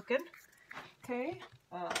rough looking. Okay,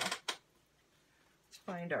 let's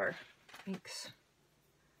find our inks.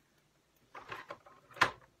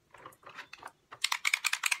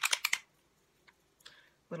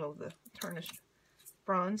 Little of the tarnished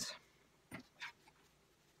bronze.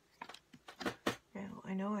 Now,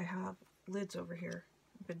 I know I have lids over here.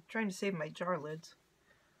 I've been trying to save my jar lids.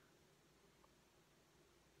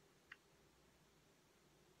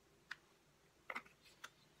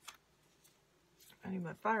 I need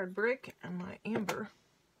my fired brick and my amber.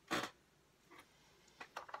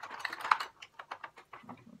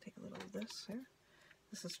 I'll take a little of this here.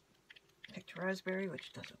 This is picked raspberry,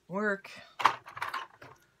 which doesn't work. I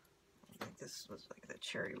think this was like the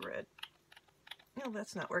cherry red. No,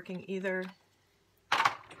 that's not working either.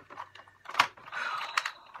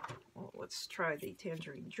 Well, let's try the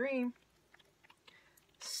Tangerine Dream.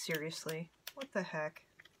 Seriously, what the heck?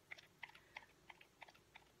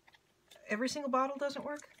 Every single bottle doesn't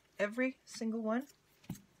work? Every single one?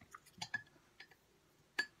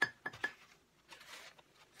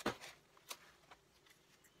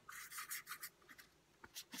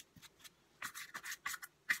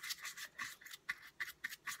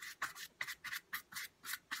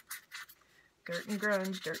 Dirt and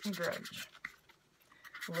grunge, dirt and grunge.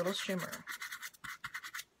 A little shimmer.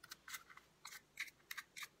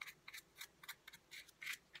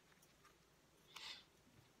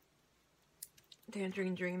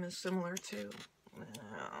 Tangerine Dream is similar to, we're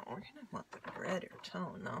going to want the redder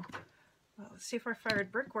tone though. Well, let's see if our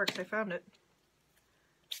fired brick works. I found it.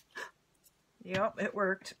 Yep, it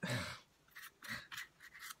worked.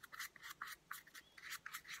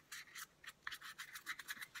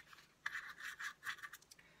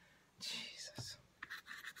 Jesus.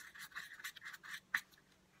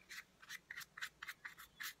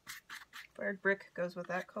 Fired brick goes with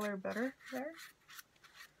that color better there.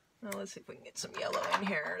 Now let's see if we can get some yellow in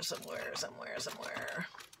here somewhere.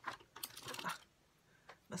 Ah,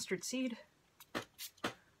 mustard seed.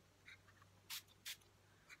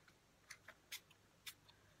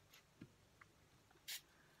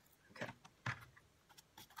 Okay.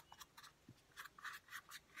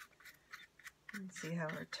 Let's see how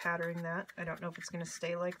we're tattering that. I don't know if it's going to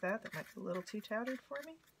stay like that. That might be a little too tattered for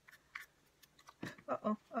me.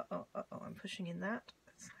 Uh-oh, uh-oh, uh-oh. I'm pushing in that.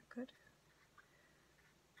 That's not good.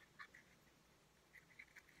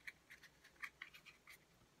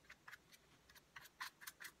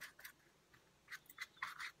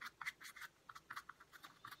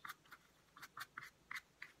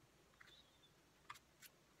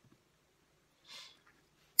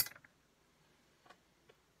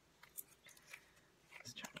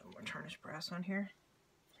 Tarnished brass on here.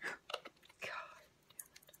 God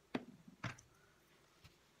damn it.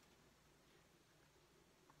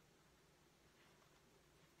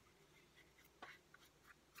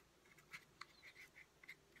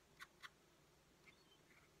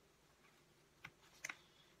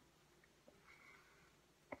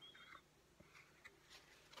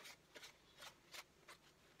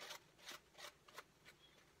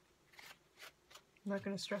 I'm not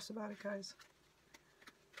going to stress about it, guys.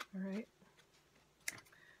 Alright,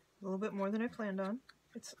 a little bit more than I planned on.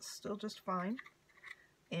 It's still just fine.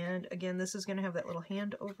 And again, this is going to have that little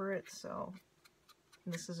hand over it, so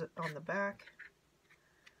this is on the back.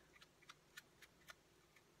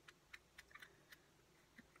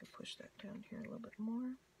 I'll push that down here a little bit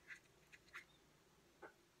more.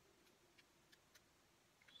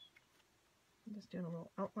 I'm just doing a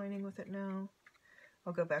little outlining with it now.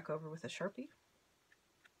 I'll go back over with a Sharpie.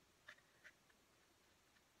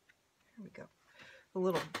 Here we go. A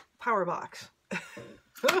little power box.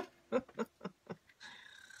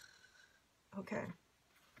 Okay.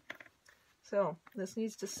 So this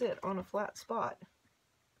needs to sit on a flat spot.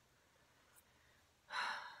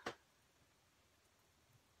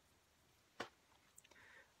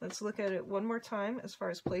 Let's look at it one more time as far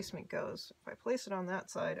as placement goes. If I place it on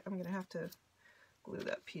that side, I'm going to have to glue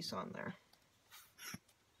that piece on there.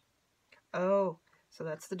 Oh, so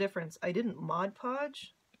that's the difference. I didn't Mod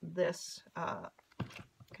Podge this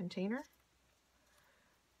container,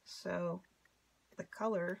 so the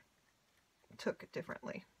color took it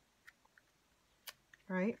differently,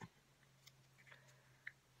 right?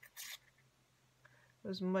 It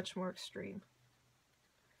was much more extreme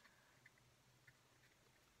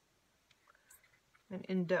and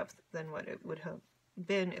in-depth than what it would have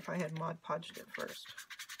been if I had Mod Podged it first.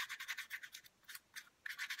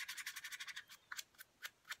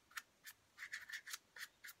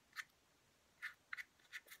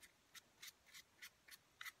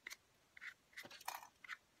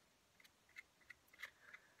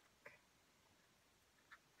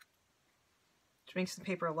 Which makes the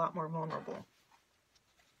paper a lot more vulnerable.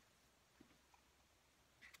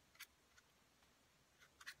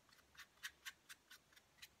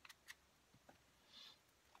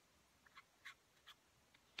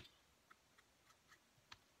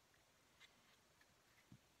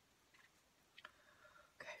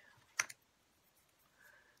 Okay.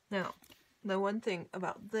 Now, the one thing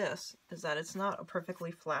about this is that it's not a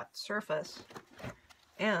perfectly flat surface,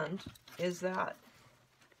 and is that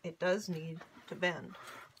it does need to bend.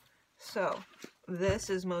 So this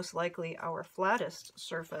is most likely our flattest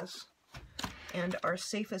surface and our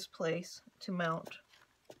safest place to mount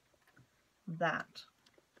that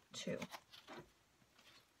to.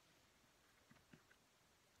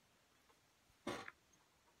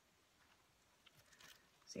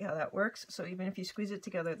 See how that works? So even if you squeeze it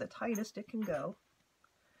together the tightest it can go,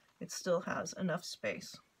 it still has enough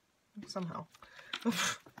space somehow.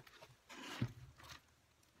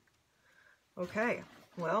 Okay,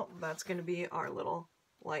 well, that's going to be our little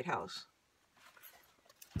lighthouse.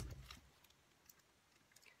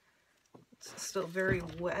 It's still very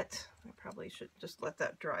wet. I probably should just let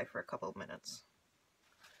that dry for a couple of minutes.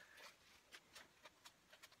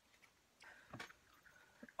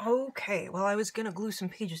 Okay, well, I was gonna glue some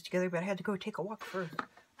pages together, but I had to go take a walk for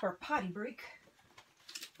a potty break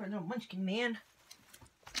for a little munchkin man.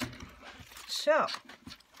 So,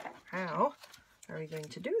 how are we going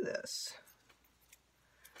to do this?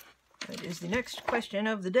 That is the next question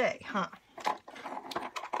of the day, huh?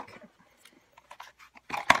 Okay.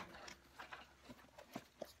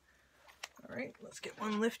 All right, let's get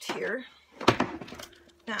one lift here.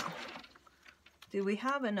 Now, do we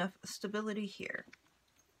have enough stability here?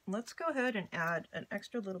 Let's go ahead and add an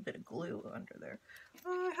extra little bit of glue under there.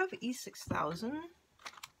 I have E6000.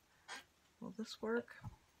 Will this work?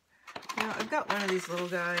 Now, I've got one of these little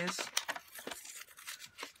guys.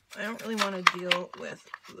 I don't really want to deal with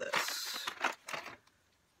this,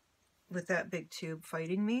 with that big tube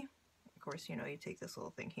fighting me. Of course, you know, you take this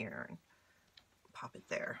little thing here and pop it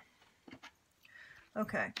there.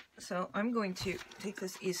 Okay, so I'm going to take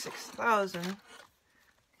this E6000,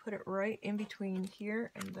 put it right in between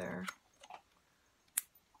here and there.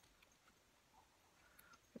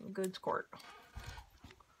 A good squirt.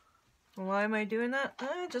 Why am I doing that?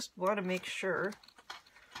 I just want to make sure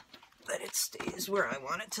that it stays where I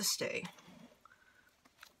want it to stay.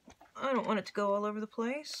 I don't want it to go all over the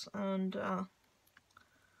place, and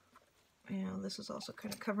you know, this is also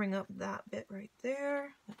kind of covering up that bit right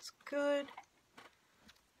there. That's good.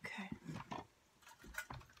 Okay.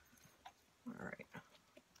 All right.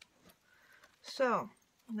 So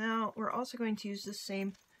now we're also going to use the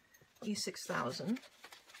same E6000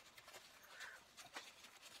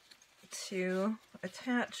 to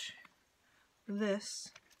attach this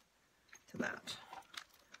to that.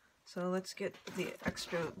 So let's get the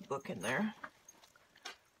extra book in there.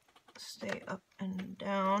 Stay up and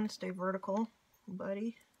down, stay vertical,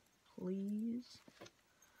 buddy, please.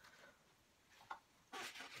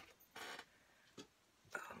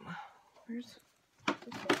 Where's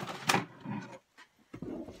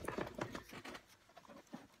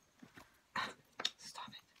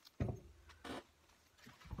stop it.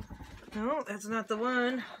 No, that's not the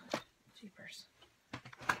one. Jeepers.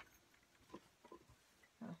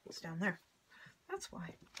 Oh, it's down there. That's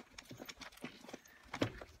why.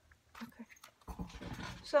 Okay.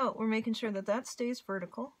 So we're making sure that that stays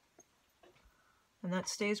vertical. And that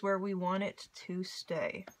stays where we want it to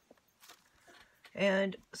stay.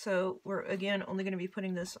 And so we're, again, only going to be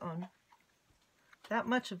putting this on that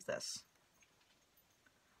much of this,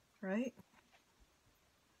 right?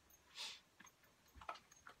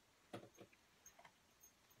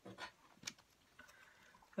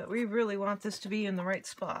 But we really want this to be in the right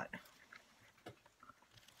spot.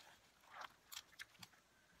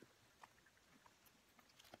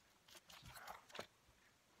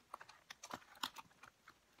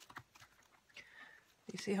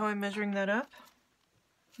 You see how I'm measuring that up?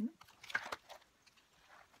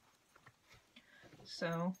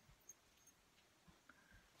 So,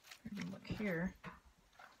 look here.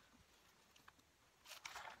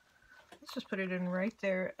 Let's just put it in right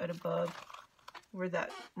there at above where that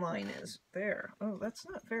line is. There. Oh, that's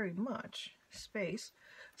not very much space.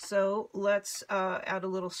 So let's add a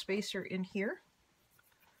little spacer in here.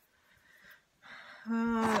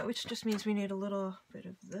 Which just means we need a little bit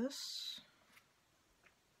of this.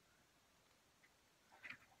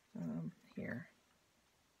 Here.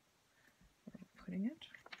 Putting it.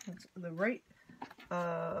 That's the right.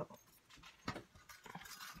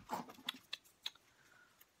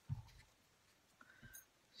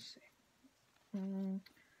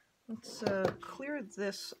 Let's clear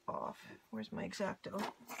this off. Where's my X-Acto?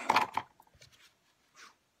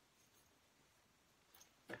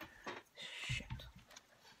 Shit.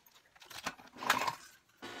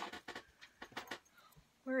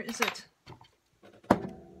 Where is it?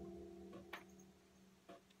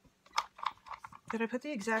 Did I put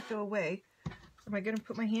the X-Acto away? Am I going to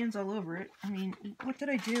put my hands all over it? I mean, what did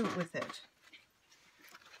I do with it?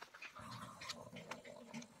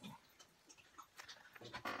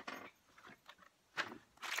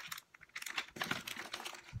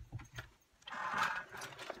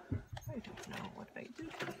 I don't know what I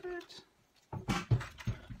did with it.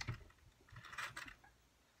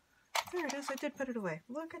 There it is. I did put it away.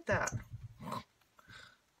 Look at that.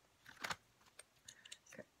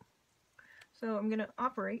 So I'm going to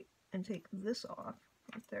operate and take this off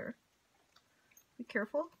right there. Be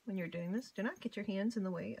careful when you're doing this. Do not get your hands in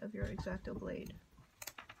the way of your X-Acto blade.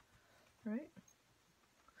 Right?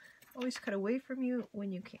 Always cut away from you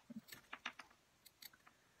when you can.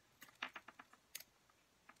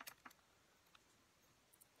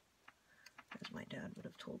 As my dad would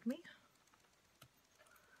have told me.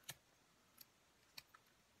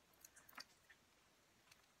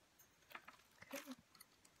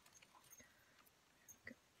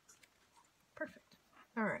 Perfect.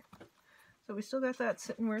 All right. So we still got that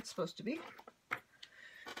sitting where it's supposed to be.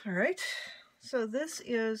 All right. So this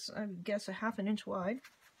is, I guess, a 1/2 inch wide.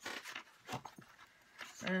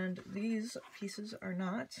 And these pieces are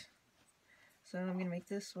not. So I'm going to make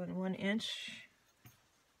this one 1 inch.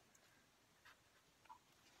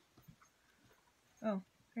 Oh,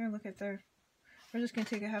 here, look at there. We're just going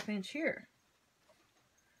to take a 1/2 inch here.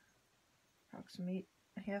 Approximate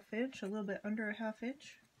a 1/2 inch, a little bit under a 1/2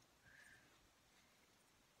 inch.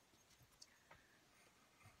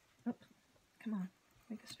 Oh, come on,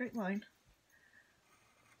 make a straight line.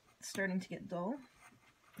 It's starting to get dull.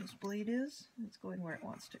 This blade is, it's going where it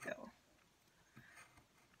wants to go.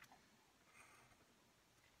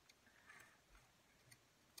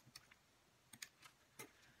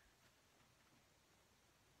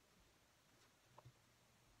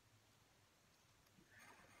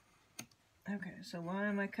 Okay, so why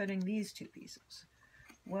am I cutting these 2 pieces?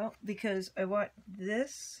 Well, because I want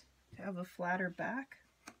this to have a flatter back.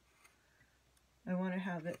 I want to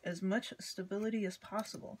have it as much stability as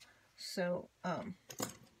possible. So,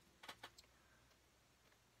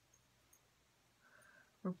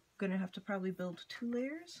 we're going to have to probably build 2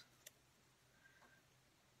 layers.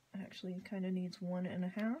 Actually, it kind of needs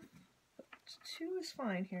 1.5, but 2 is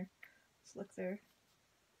fine here. Let's look there.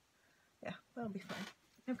 Yeah, that'll be fine.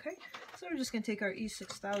 Okay, so we're just going to take our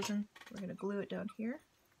E6000, we're going to glue it down here,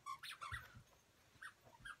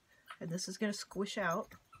 and this is going to squish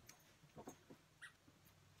out,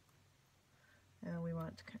 and we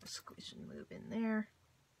want it to kind of squish and move in there.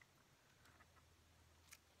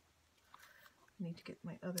 I need to get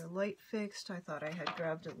my other light fixed. I thought I had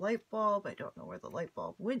grabbed a light bulb. I don't know where the light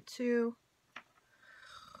bulb went to.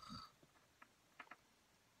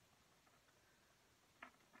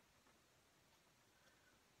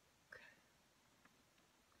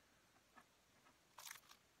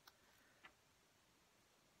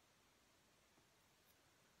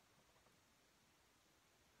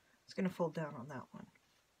 It's going to fold down on that one.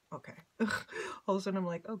 Okay. All of a sudden I'm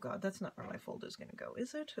like, oh god, that's not where my fold is going to go,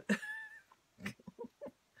 is it?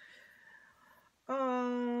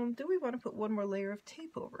 Do we want to put 1 more layer of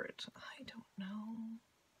tape over it? I don't know.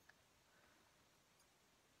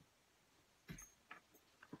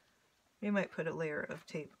 We might put a layer of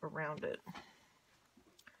tape around it,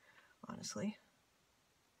 honestly.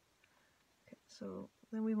 Okay, so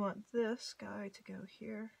then we want this guy to go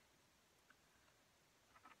here.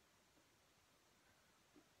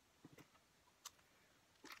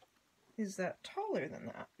 Is that taller than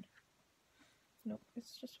that? Nope,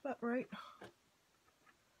 it's just about right.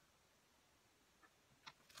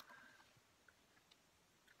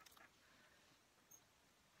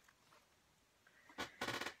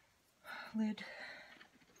 Lid.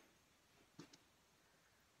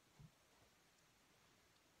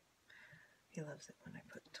 He loves it when I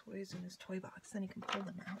put toys in his toy box, then he can pull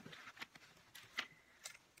them out.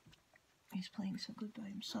 He's playing so good by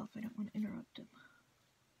himself, I don't want to interrupt him.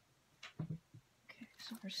 Okay,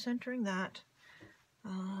 so we're centering that.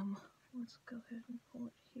 Let's go ahead and pull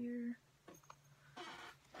it here.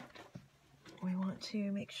 We want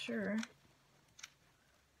to make sure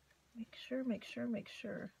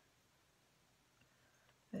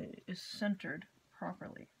that it is centered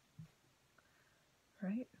properly,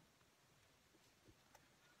 right?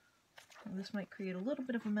 Well, this might create a little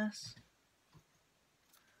bit of a mess.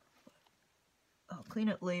 I'll clean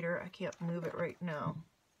it later. I can't move it right now.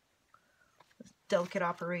 It's delicate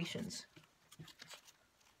operations.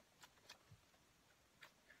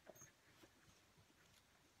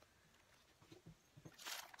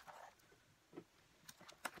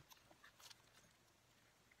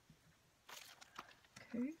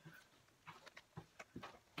 Okay.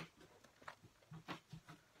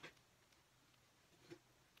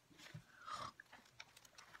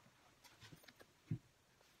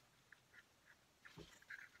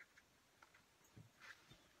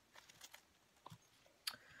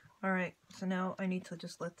 All right, so now I need to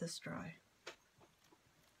just let this dry.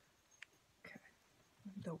 Okay,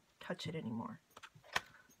 don't touch it anymore.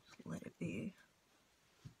 Just let it be.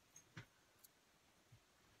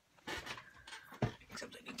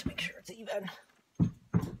 Except I need to make sure it's even.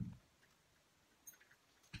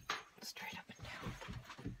 Straight up and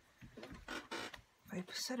down. If I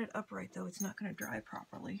set it upright though, it's not going to dry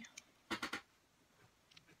properly.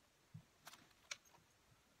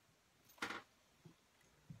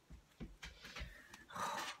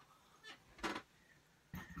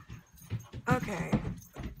 Okay.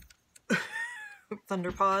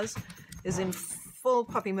 Thunder Paws is in full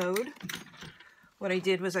puppy mode. What I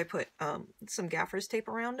did was I put some gaffer's tape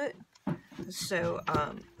around it. So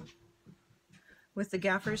with the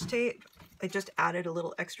gaffer's tape, I just added a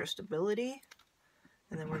little extra stability,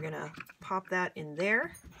 and then we're gonna pop that in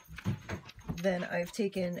there. Then I've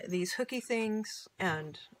taken these hooky things,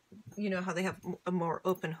 and you know how they have a more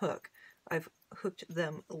open hook. I've hooked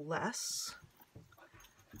them less,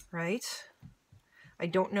 right? I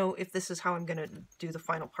don't know if this is how I'm gonna do the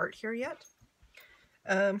final part here yet.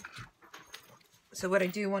 So what I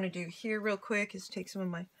do want to do here real quick is take some of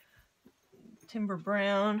my timber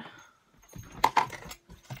brown,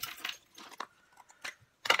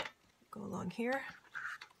 go along here.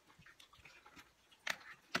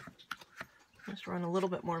 Just run a little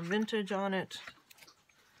bit more vintage on it.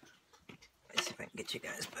 Let's see if I can get you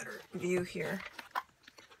guys a better view here.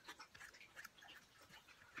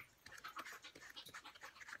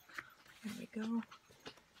 There we go.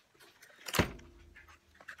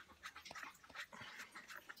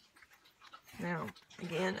 Now,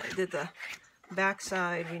 again, I did the back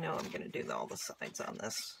side. You know I'm going to do all the sides on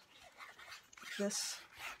this. This.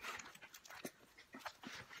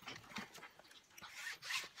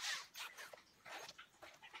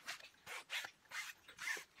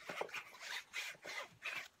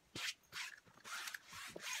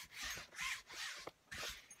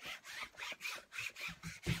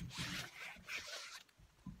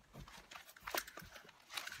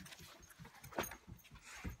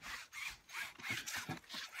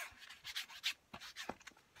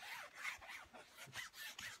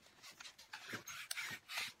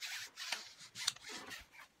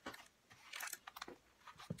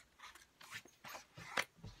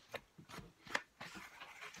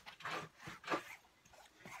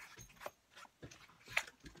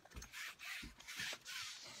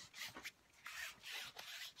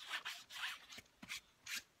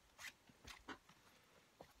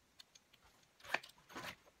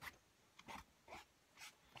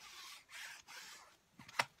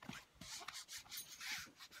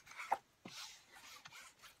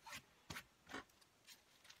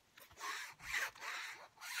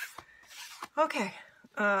 Okay,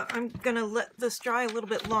 I'm gonna let this dry a little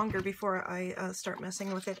bit longer before I start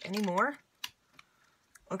messing with it anymore.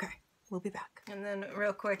 Okay, we'll be back. And then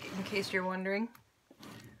real quick, in case you're wondering,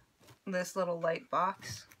 this little light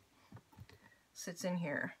box sits in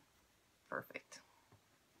here. Perfect.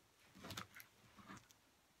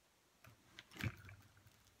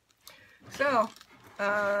 So,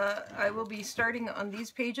 I will be starting on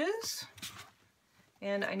these pages,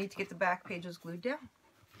 and I need to get the back pages glued down.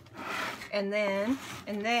 And then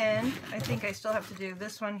I think I still have to do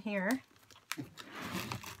this one here.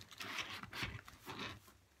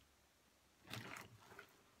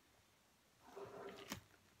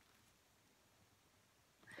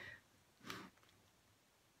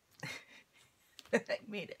 I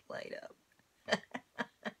made it light up.